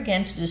never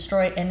again to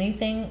destroy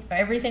everything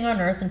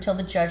on earth until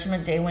the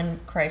judgment day when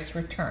Christ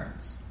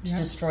returns to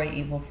destroy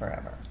evil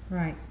forever.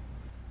 Right.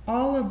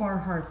 All of our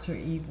hearts are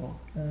evil.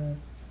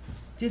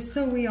 Just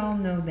so we all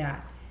know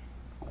that.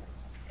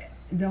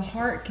 The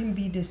heart can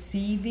be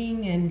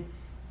deceiving, and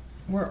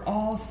we're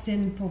all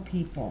sinful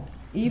people.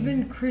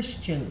 Even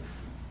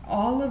Christians.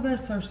 All of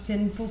us are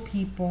sinful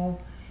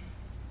people,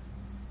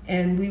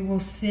 and we will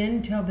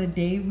sin till the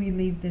day we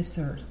leave this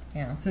earth.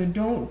 Yeah. So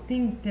don't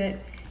think that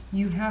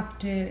you have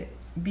to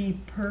be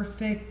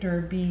perfect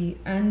or be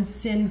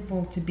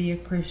unsinful to be a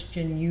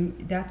Christian.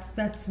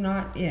 That's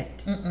not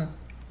it.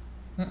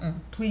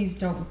 Please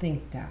don't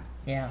think that.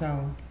 Yeah.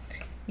 So.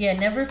 Yeah,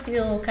 never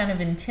feel kind of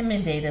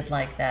intimidated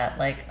like that.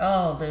 Like,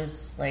 oh,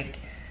 there's like,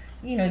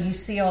 you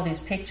see all these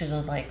pictures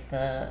of like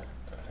the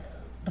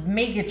the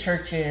mega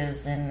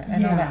churches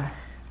and all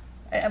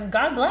that.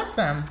 God bless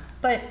them,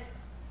 but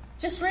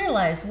just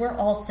realize we're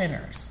all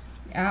sinners.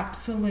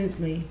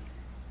 Absolutely.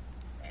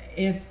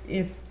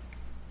 If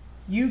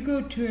you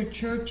go to a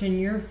church and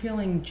you're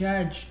feeling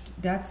judged,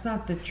 that's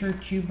not the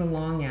church you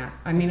belong at.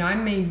 I mean, I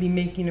may be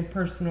making a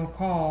personal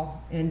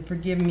call, and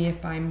forgive me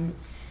if I'm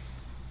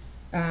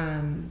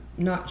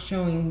not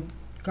showing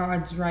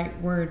God's right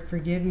word.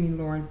 Forgive me,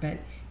 Lord, but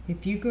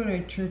if you go to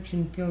a church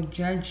and feel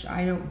judged,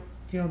 I don't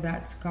feel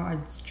that's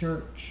God's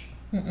church.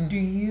 Mm-mm. Do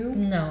you?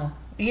 No.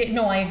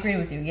 No, I agree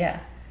with you. Yeah.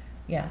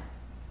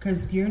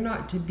 Because you're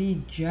not to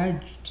be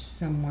judged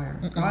somewhere.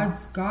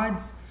 Mm-mm.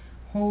 God's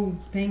whole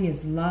thing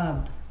is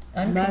love.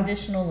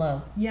 Unconditional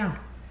love. Yeah.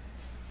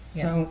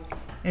 So,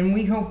 and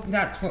we hope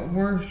that's what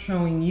we're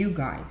showing you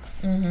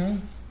guys. Mm-hmm.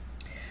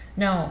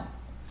 No,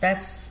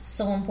 that's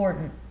so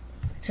important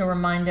to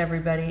remind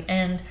everybody.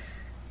 And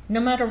no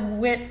matter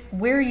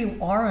where you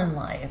are in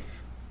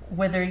life,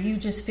 whether you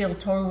just feel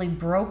totally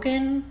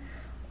broken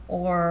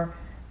or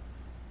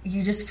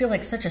you just feel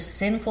like such a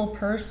sinful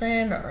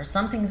person or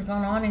something's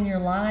going on in your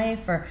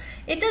life, or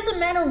it doesn't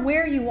matter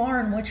where you are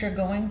and what you're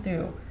going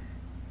through.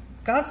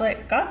 God's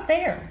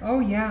there.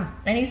 Oh, yeah.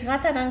 And he's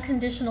got that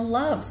unconditional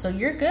love, so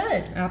you're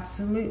good.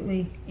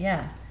 Absolutely.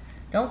 Yeah.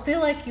 Don't feel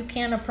like you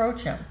can't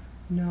approach him.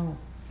 No.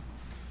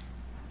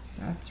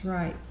 That's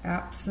right.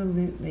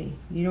 Absolutely.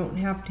 You don't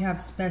have to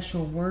have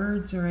special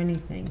words or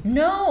anything.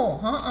 No.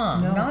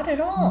 No. Not at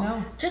all.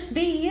 No. Just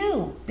be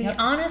you. Be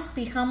honest,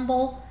 be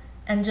humble,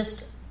 and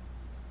just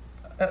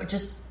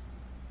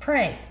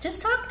pray.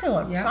 Just talk to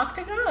him. Yep. Talk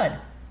to God.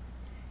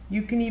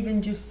 You can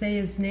even just say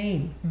his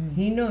name. Mm.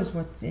 He knows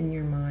what's in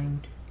your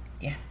mind.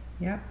 Yeah.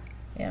 Yep.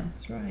 Yeah.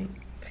 That's right.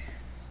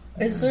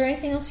 Is there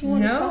anything else you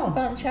want to talk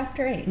about in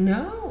chapter 8?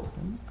 No.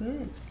 I'm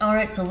good. All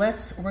right, so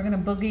we're going to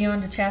boogie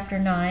on to chapter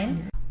 9.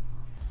 Yeah.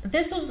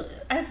 This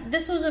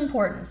was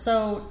important.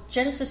 So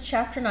Genesis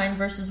chapter 9,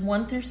 verses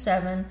 1 through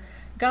 7,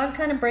 God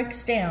kind of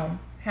breaks down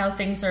how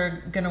things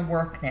are going to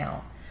work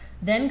now.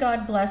 Then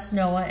God blessed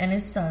Noah and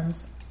his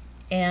sons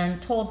and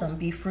told them,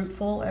 "Be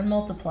fruitful and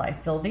multiply,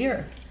 fill the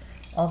earth.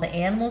 All the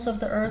animals of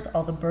the earth,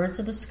 all the birds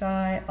of the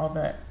sky, all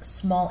the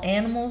small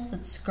animals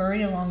that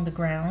scurry along the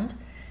ground,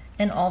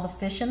 and all the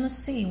fish in the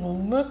sea will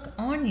look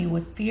on you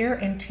with fear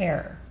and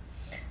terror.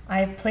 I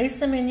have placed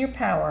them in your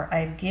power. I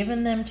have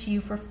given them to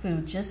you for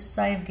food, just as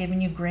I have given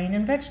you grain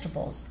and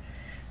vegetables.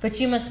 But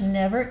you must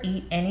never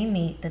eat any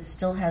meat that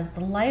still has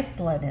the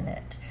lifeblood in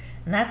it."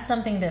 And that's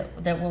something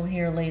that we'll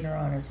hear later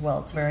on as well.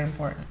 It's very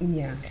important.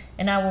 Yeah.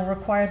 "And I will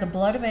require the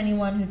blood of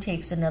anyone who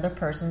takes another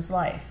person's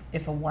life.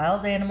 If a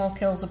wild animal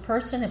kills a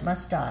person, it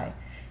must die.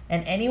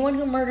 And anyone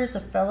who murders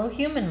a fellow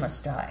human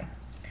must die.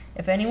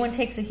 If anyone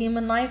takes a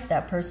human life,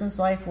 that person's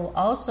life will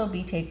also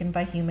be taken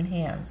by human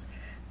hands.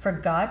 For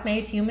God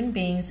made human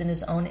beings in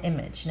his own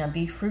image. Now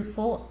be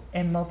fruitful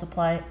and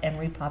multiply and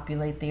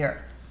repopulate the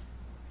earth."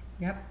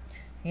 Yep.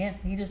 Yeah,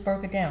 he just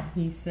broke it down.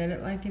 He said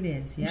it like it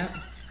is. Yep.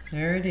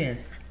 There it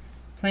is.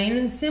 Plain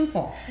and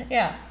simple.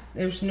 Yeah.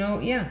 There's no,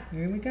 here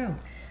we go.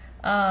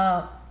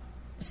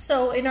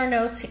 So in our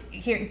notes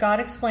here, God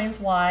explains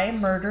why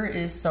murder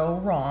is so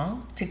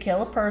wrong. To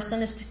kill a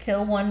person is to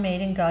kill one made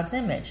in God's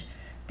image,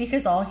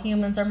 because all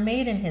humans are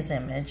made in his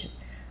image.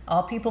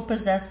 All people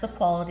possess the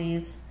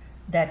qualities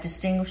that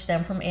distinguish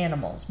them from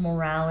animals: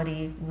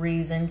 morality,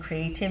 reason,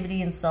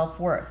 creativity, and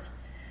self-worth.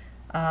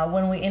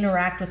 When we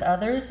interact with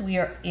others, we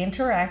are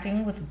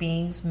interacting with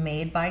beings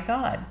made by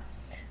God.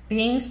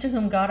 Beings to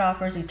whom God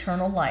offers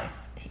eternal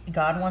life.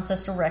 God wants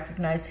us to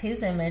recognize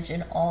his image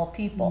in all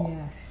people.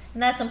 Yes.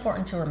 And that's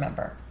important to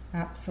remember.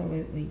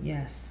 Absolutely,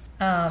 yes.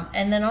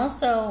 And then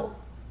also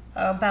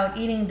about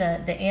eating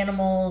the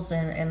animals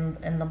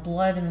and the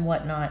blood and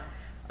whatnot.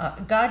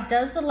 God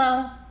does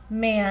allow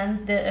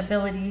man the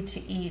ability to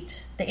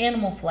eat the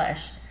animal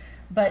flesh,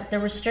 but the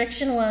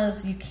restriction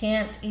was you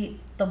can't eat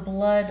the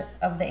blood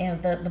of the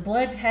animal. The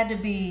blood had to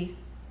be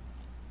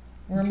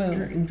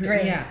removed,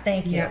 drained. Yeah.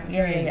 Thank you.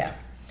 Yeah.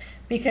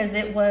 Because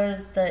it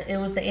was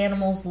the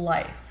animal's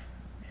life.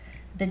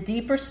 The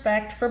deep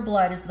respect for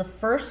blood is the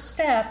first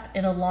step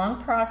in a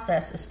long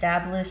process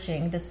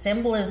establishing the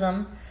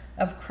symbolism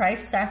of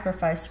Christ's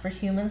sacrifice for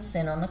human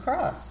sin on the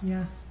cross.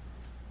 Yeah.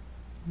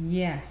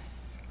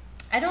 Yes.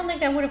 I don't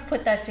think I would have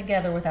put that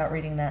together without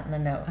reading that in the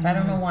notes. I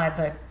don't know why,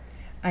 but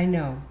I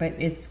know, but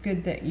it's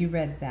good that you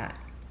read that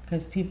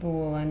because people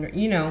will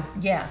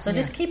Yeah, so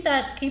just keep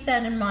that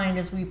in mind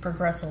as we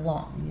progress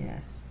along.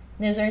 Yes.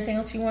 Is there anything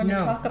else you wanted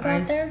to talk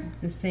about there?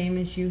 The same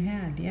as you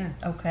had, yes.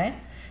 Okay.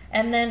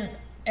 And then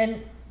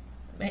and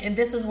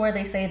this is where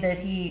they say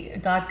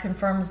that God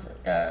confirms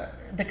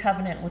the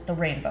covenant with the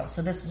rainbow.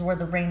 So this is where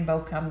the rainbow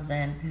comes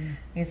in. Mm.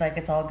 He's like,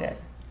 it's all good.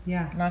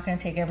 Yeah. I'm not going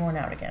to take everyone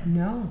out again.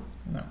 No.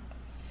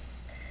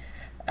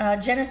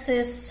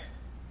 Genesis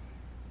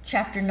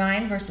chapter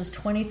 9, verses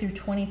 20 through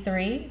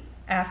 23.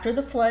 After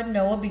the flood,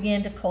 Noah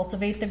began to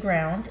cultivate the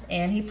ground,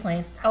 and he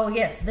planted... Oh,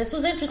 yes, this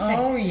was interesting.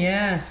 Oh,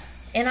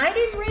 yes. And I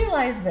didn't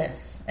realize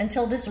this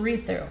until this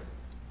read-through.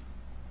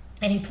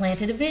 and he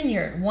planted a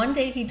vineyard. One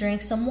day he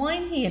drank some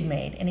wine he had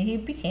made, and he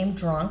became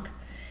drunk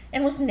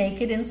and was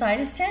naked inside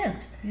his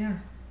tent. Yeah.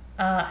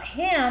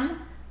 Ham,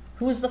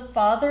 who was the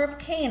father of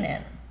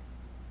Canaan,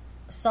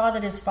 saw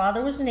that his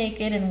father was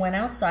naked and went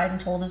outside and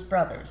told his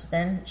brothers.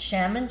 Then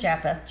Shem and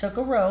Japheth took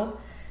a robe,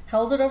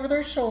 held it over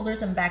their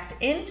shoulders, and backed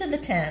into the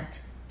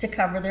tent to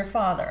cover their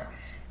father.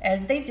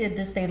 As they did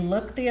this, they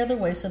looked the other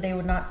way so they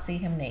would not see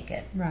him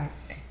naked. Right.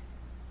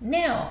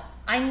 Now,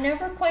 I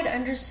never quite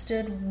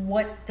understood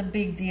what the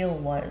big deal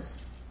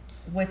was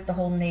with the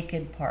whole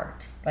naked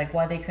part, like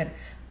why they could.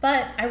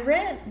 But I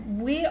read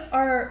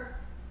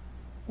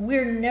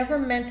we're never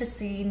meant to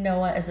see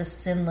Noah as a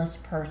sinless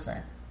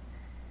person.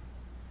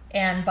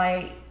 And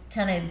by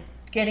kind of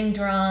getting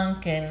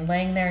drunk and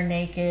laying there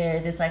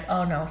naked, it's like,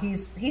 oh no, he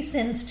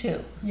sins too.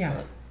 Yeah.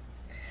 So,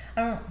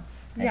 I don't.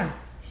 Yeah.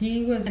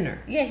 He was a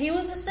sinner. Yeah, he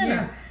was a sinner.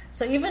 Yeah.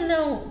 So even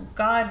though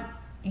God,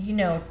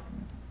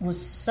 was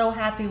so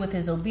happy with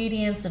his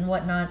obedience and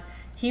whatnot,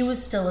 he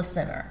was still a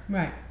sinner.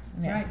 Right.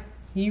 Yeah. Right.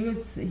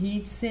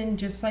 He sinned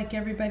just like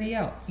everybody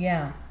else.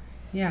 Yeah.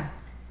 Yeah.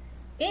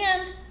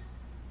 And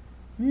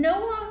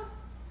Noah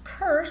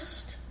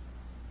cursed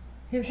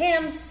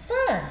Ham's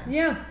son.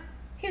 Yeah.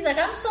 He's like,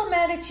 I'm so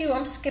mad at you,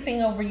 I'm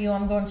skipping over you,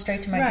 I'm going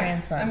straight to my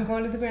grandson. I'm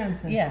going to the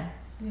grandson. Yeah.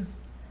 Yeah.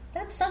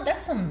 That's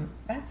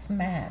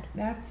mad.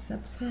 That's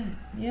upset.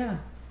 Yeah.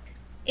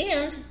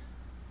 And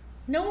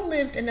Noah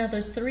lived another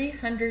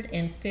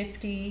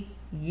 350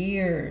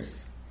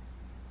 years.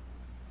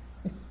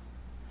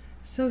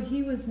 So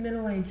he was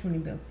middle-aged when he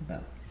built the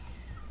boat.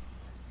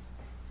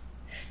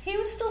 He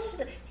was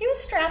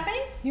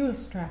strapping. He was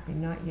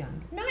strapping, not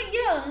young. Not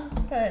young,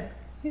 but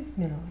he's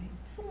middle-aged.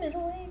 He's a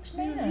middle-aged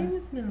man. Yeah, he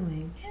was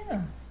middle-aged.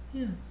 Yeah.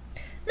 Yeah.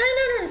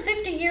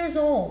 950 years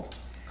old.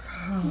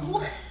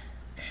 Oh.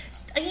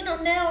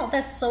 Now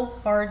that's so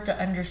hard to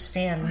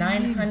understand.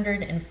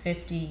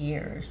 950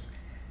 years.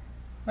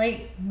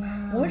 Like,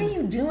 wow. What are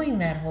you doing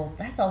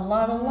that's a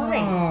lot of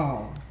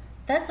life.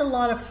 That's a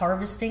lot of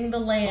harvesting the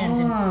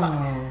land.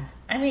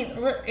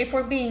 If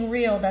we're being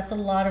real, that's a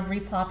lot of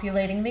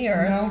repopulating the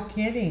earth. No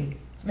kidding.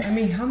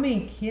 How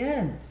many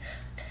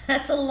kids?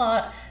 That's a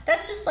lot.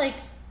 That's just like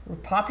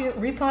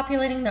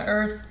repopulating the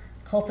earth,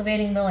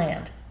 cultivating the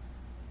land.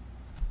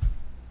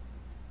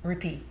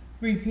 Repeat.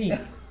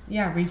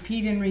 Yeah,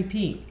 repeat and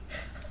repeat.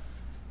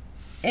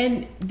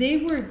 And they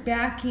were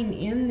backing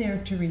in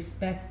there to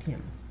respect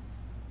him.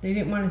 They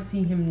didn't want to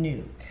see him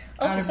nude.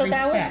 Okay, so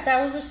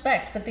that was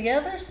respect. But the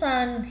other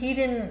son, he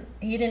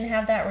didn't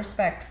have that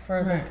respect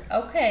for right.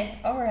 Okay,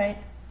 all right.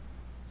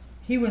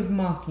 He was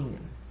mocking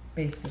him,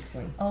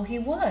 basically. Oh, he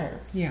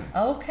was. Yeah.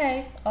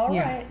 Okay, all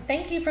right.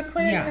 Thank you for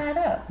clearing that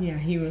up. Yeah,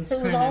 he was. So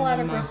it was all out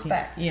of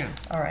respect. Yeah.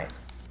 All right.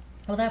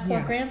 Well, that poor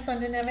grandson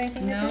didn't have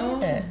anything to do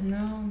with it.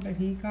 No, but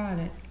he got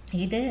it.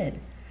 He did.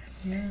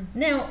 Yeah.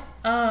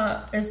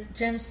 Now, is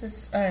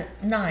Genesis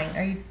 9?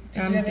 Did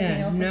you have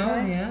anything else? No,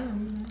 9? yeah.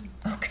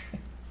 Okay.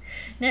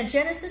 Now,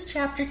 Genesis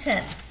chapter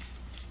 10.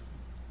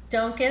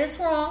 Don't get us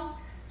wrong.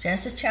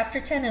 Genesis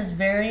chapter 10 is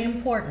very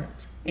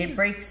important. It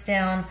breaks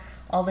down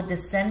all the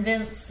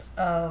descendants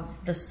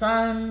of the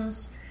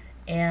sons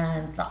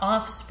and the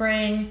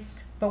offspring,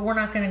 but we're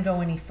not going to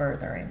go any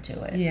further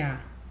into it. Yeah,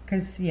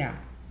 because,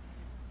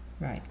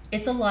 right.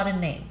 It's a lot of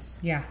names.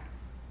 Yeah.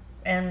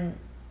 And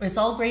it's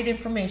all great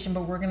information,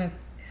 but we're gonna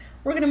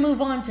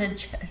move on to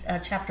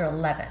chapter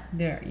 11.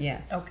 There,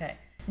 yes. Okay.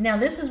 Now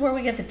this is where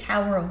we get the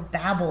Tower of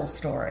Babel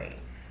story.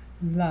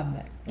 Love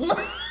it.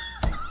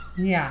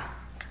 Yeah.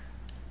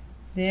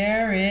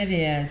 There it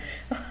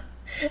is.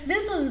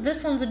 This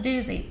one's a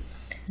doozy.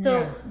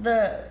 So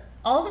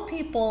all the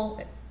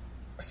people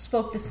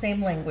spoke the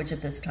same language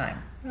at this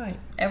time. Right.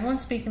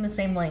 Everyone's speaking the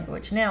same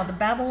language. Now the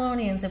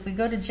Babylonians, if we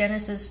go to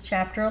Genesis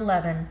chapter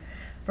 11,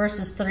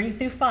 verses 3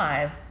 through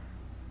 5.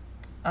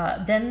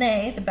 Then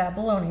they, the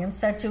Babylonians,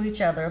 said to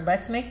each other,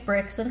 let's make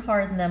bricks and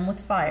harden them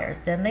with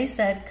fire. Then they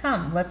said,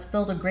 come, let's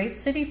build a great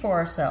city for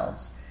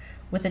ourselves,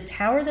 with a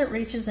tower that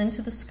reaches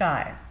into the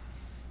sky.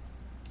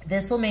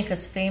 This will make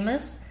us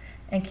famous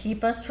and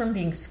keep us from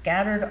being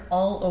scattered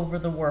all over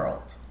the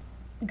world.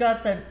 God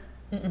said,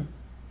 mm-mm.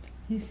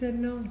 He said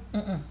no.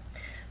 Mm-mm.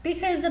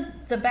 Because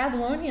the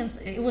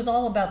Babylonians, it was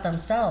all about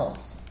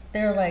themselves.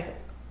 They're like,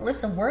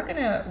 listen, we're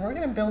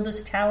gonna build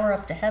this tower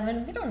up to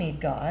heaven. We don't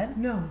need God.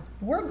 No.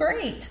 We're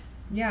great.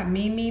 Yeah,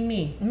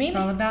 me. It's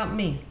all about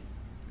me.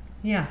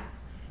 Yeah.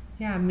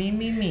 Yeah,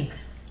 me.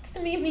 It's the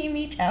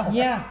me tower.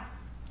 Yeah.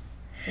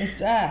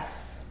 It's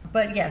us.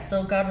 But yeah,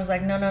 so God was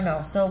like,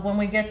 no. So when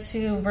we get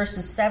to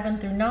verses 7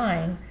 through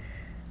 9,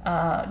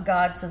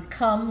 God says,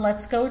 come,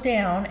 let's go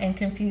down and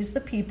confuse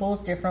the people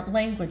with different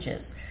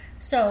languages.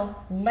 So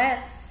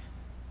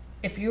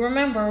if you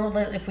remember,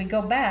 if we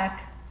go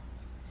back,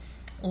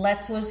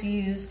 let's was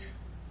used,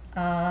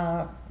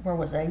 where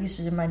was it? I used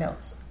it in my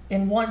notes.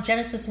 In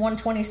Genesis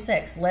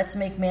 1:26, let's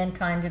make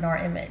mankind in our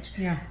image.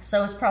 Yeah.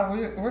 So it's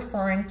probably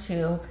referring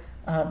to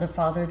the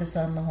Father, the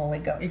Son, and the Holy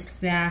Ghost.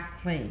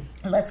 Exactly.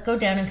 Let's go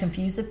down and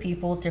confuse the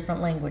people with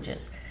different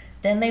languages.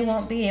 Then they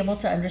won't be able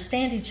to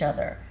understand each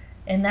other.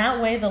 In that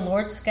way, the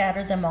Lord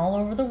scattered them all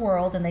over the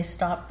world, and they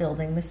stopped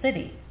building the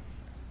city.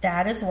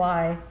 That is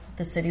why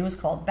the city was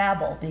called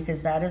Babel,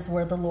 because that is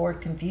where the Lord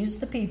confused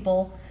the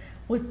people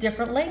with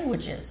different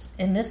languages.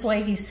 In this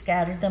way, he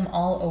scattered them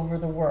all over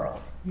the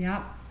world.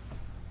 Yep.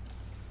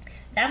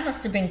 That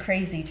must have been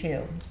crazy,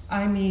 too.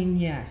 I mean,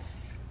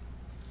 yes.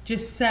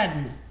 Just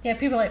sudden. Yeah,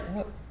 people are like,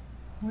 what?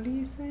 What are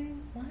you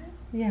saying? What?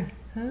 Yeah.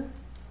 Huh?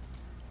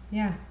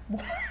 Yeah.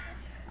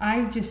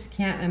 I just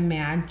can't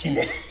imagine.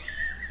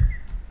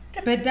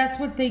 But that's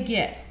what they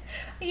get.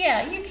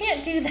 Yeah, you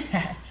can't do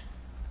that.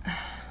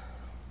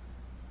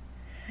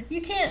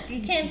 You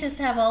can't just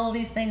have all of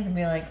these things and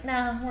be like,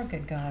 nah, we're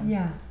good, God.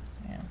 Yeah.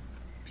 Yeah.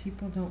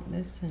 People don't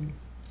listen.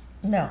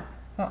 No.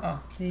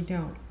 They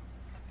don't.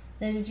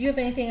 Now, did you have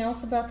anything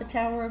else about the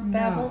Tower of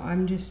Babel? No,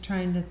 I'm just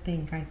trying to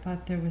think. I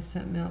thought there was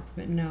something else,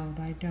 but no,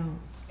 I don't.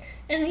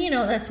 And,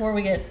 that's where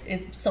we get,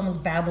 if someone's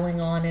babbling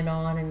on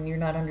and you're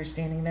not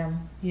understanding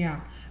them.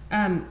 Yeah.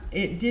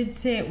 It did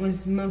say it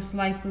was most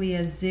likely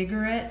a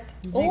ziggurat.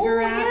 Oh,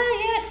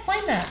 yeah,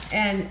 explain that.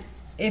 And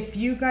if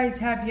you guys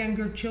have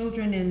younger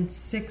children in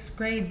 6th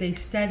grade, they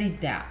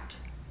studied that.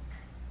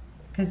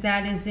 Because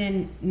that is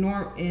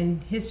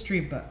in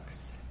history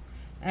books.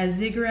 A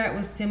ziggurat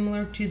was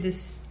similar to the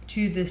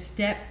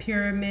step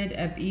pyramid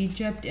of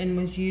Egypt and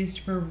was used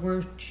for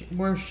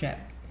worship.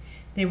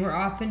 They were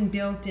often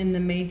built in the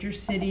major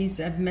cities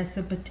of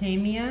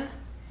Mesopotamia.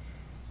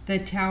 The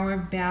Tower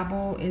of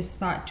Babel is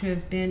thought to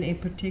have been a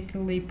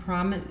particularly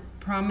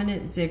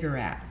prominent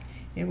ziggurat.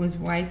 It was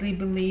widely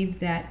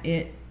believed that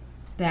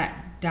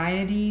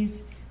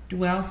deities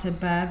dwelt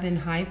above in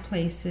high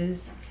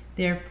places,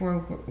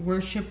 therefore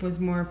worship was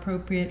more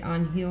appropriate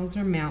on hills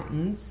or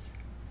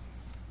mountains.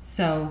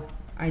 So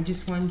I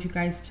just wanted you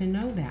guys to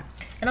know that.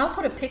 And I'll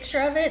put a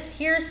picture of it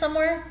here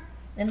somewhere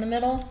in the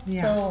middle,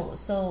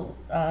 so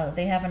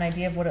they have an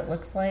idea of what it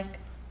looks like.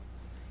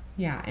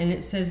 Yeah, and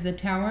it says the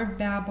Tower of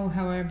Babel,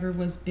 however,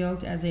 was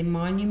built as a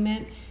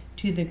monument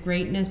to the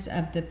greatness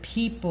of the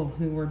people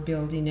who were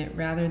building it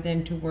rather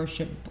than to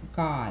worship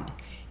God.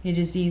 It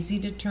is easy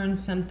to turn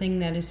something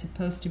that is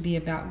supposed to be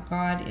about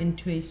God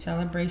into a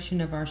celebration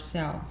of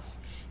ourselves.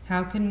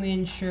 How can we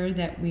ensure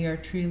that we are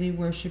truly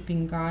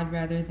worshiping God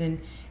rather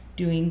than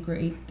doing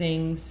great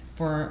things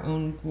for our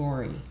own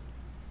glory? ?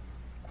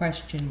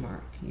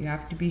 You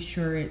have to be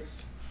sure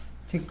it's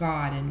to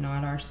God and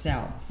not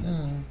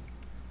ourselves.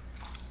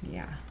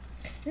 Yeah.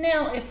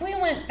 Now, if we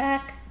went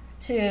back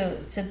to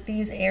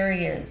these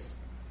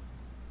areas,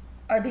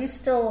 are these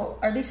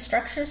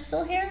structures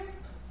still here?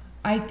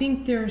 I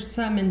think there's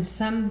some in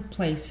some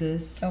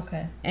places.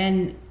 Okay.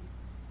 And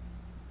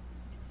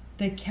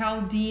the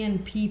Chaldean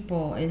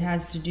people, it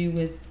has to do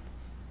with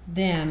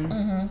them.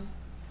 Mm-hmm.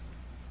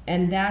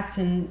 And that's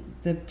in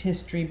the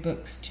history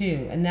books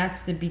too. And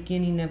that's the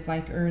beginning of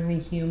like early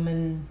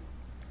human.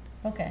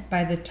 Okay.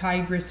 By the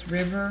Tigris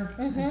River.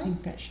 Mm-hmm. I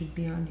think that should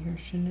be on here,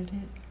 shouldn't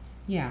it?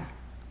 Yeah.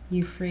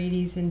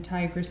 Euphrates and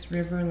Tigris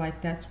River, like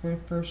that's where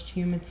first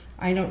human.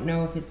 I don't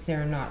know if it's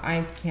there or not.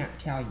 I can't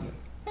tell you.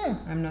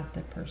 I'm not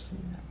the person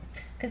of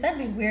it. Because that'd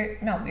be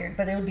weird, not weird,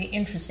 but it would be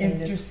interesting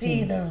to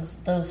see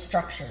those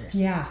structures.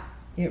 Yeah,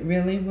 it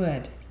really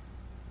would.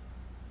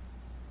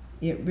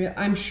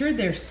 I'm sure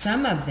there's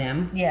some of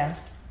them. Yeah.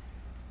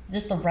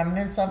 Just the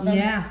remnants of them?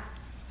 Yeah.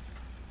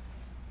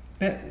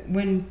 But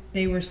when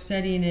they were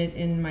studying it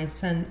in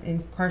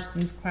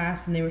Karsten's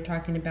class, and they were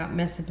talking about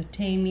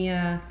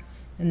Mesopotamia,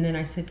 and then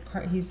I said,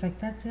 he's like,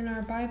 that's in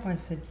our Bible. I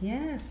said,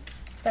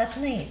 yes. That's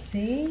neat.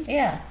 See?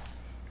 Yeah.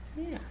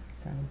 Yeah.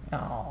 So.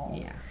 Oh.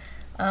 Yeah.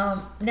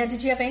 Now,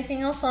 did you have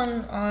anything else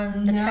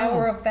on the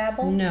Tower of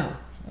Babel? No.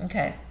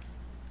 Okay.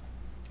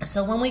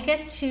 So when we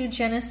get to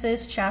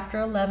Genesis chapter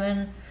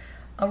 11,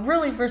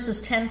 really verses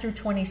 10 through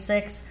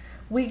 26,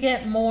 we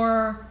get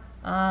more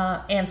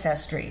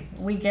ancestry.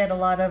 We get a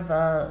lot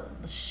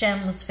of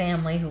Shem's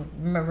family, who,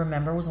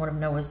 remember, was one of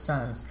Noah's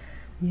sons.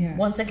 Yes.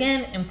 Once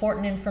again,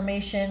 important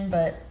information,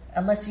 but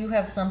unless you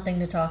have something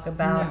to talk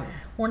about,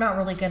 we're not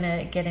really going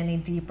to get any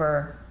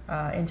deeper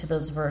into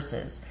those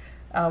verses.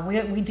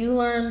 We do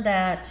learn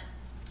that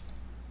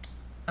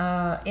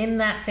in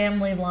that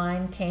family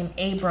line came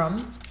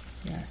Abram,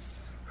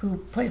 yes, who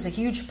plays a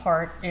huge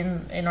part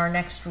in our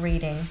next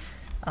reading.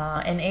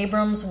 And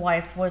Abram's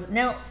wife was...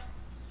 Now,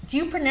 do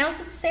you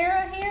pronounce it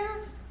Sarah here?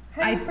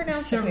 How do you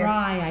pronounce it here?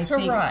 Sarai, I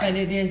think, but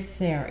it is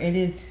Sarah. It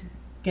is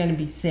going to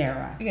be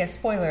Sarah. Yeah,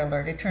 spoiler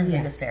alert, it turns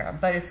into Sarah,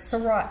 but it's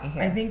Sarai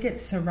here. I think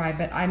it's Sarai,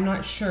 but I'm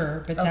not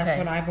sure, but that's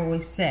what I've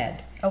always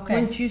said. Okay.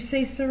 Wouldn't you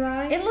say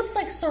Sarai? It looks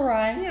like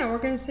Sarai. Yeah, we're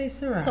going to say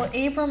Sarai. So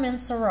Abram and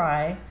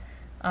Sarai,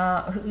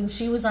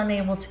 she was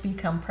unable to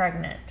become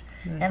pregnant.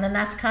 Right. And then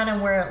that's kind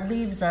of where it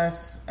leaves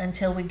us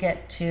until we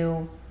get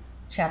to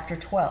chapter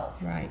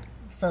 12. Right.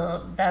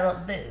 So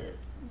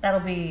that'll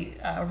be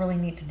really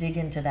neat to dig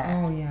into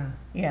that. Oh, yeah.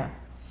 Yeah.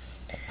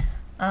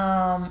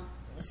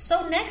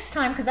 So next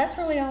time, because that's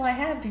really all I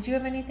have. Did you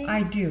have anything?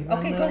 I do.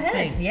 Okay, go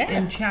ahead. Yeah.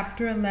 In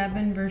chapter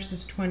 11,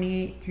 verses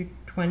 28 through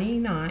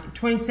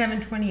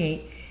 27,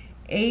 28,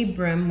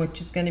 Abram,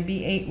 which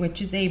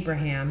is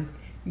Abraham,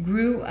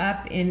 grew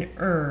up in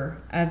Ur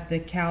of the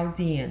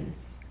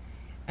Chaldeans,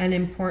 an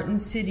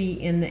important city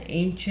in the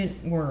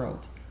ancient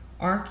world.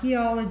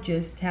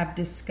 Archaeologists have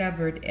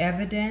discovered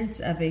evidence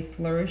of a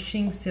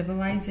flourishing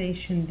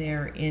civilization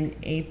there in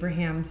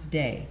Abraham's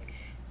day.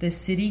 The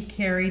city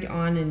carried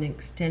on an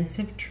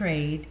extensive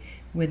trade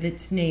with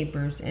its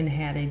neighbors and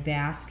had a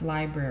vast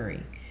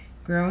library.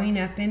 Growing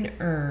up in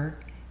Ur,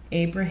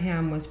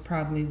 Abraham was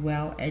probably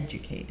well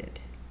educated.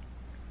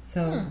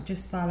 So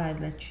just thought I'd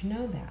let you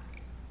know that.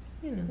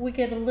 You know. We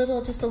get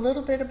just a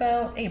little bit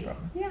about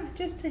Abram. Yeah,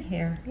 just a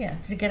hair. Yeah,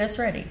 to get us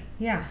ready.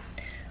 Yeah.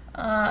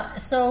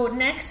 So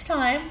next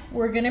time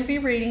we're going to be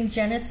reading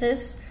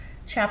Genesis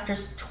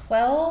chapters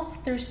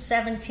 12 through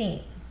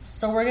 17.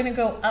 So we're going to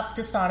go up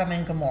to Sodom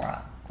and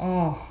Gomorrah.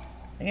 Oh.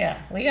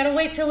 Yeah, we got to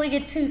wait till we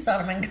get to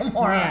Sodom and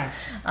Gomorrah.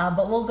 Yes.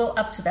 But we'll go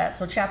up to that.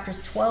 So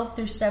chapters 12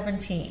 through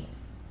 17.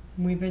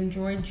 We've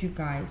enjoyed you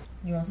guys.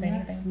 You want to say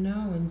anything?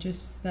 No, and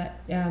just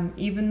that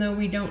even though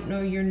we don't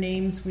know your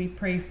names, we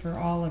pray for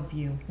all of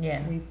you.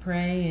 Yeah. We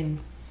pray and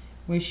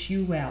wish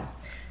you well.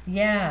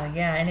 Yeah.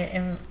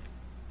 And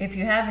if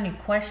you have any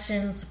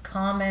questions,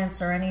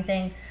 comments, or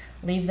anything,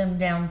 leave them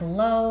down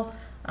below.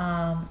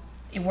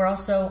 We're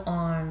also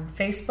on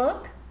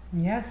Facebook.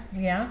 Yes.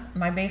 Yeah,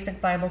 My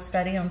Basic Bible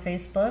Study on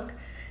Facebook.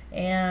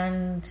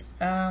 And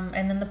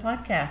then the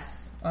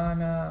podcasts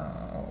on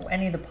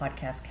any of the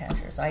podcast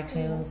catchers,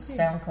 iTunes,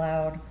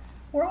 SoundCloud.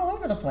 We're all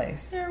over the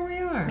place. There we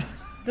are.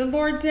 The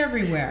Lord's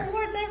everywhere. The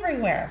Lord's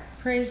everywhere.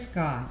 Praise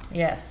God.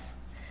 Yes.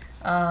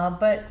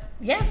 But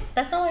yeah,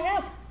 that's all I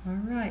have. All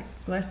right.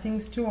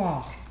 Blessings to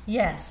all.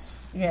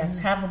 Yes.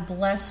 Have a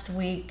blessed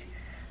week.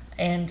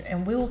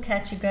 And we will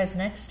catch you guys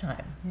next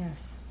time.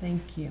 Yes.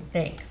 Thank you.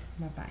 Thanks.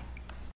 Bye-bye.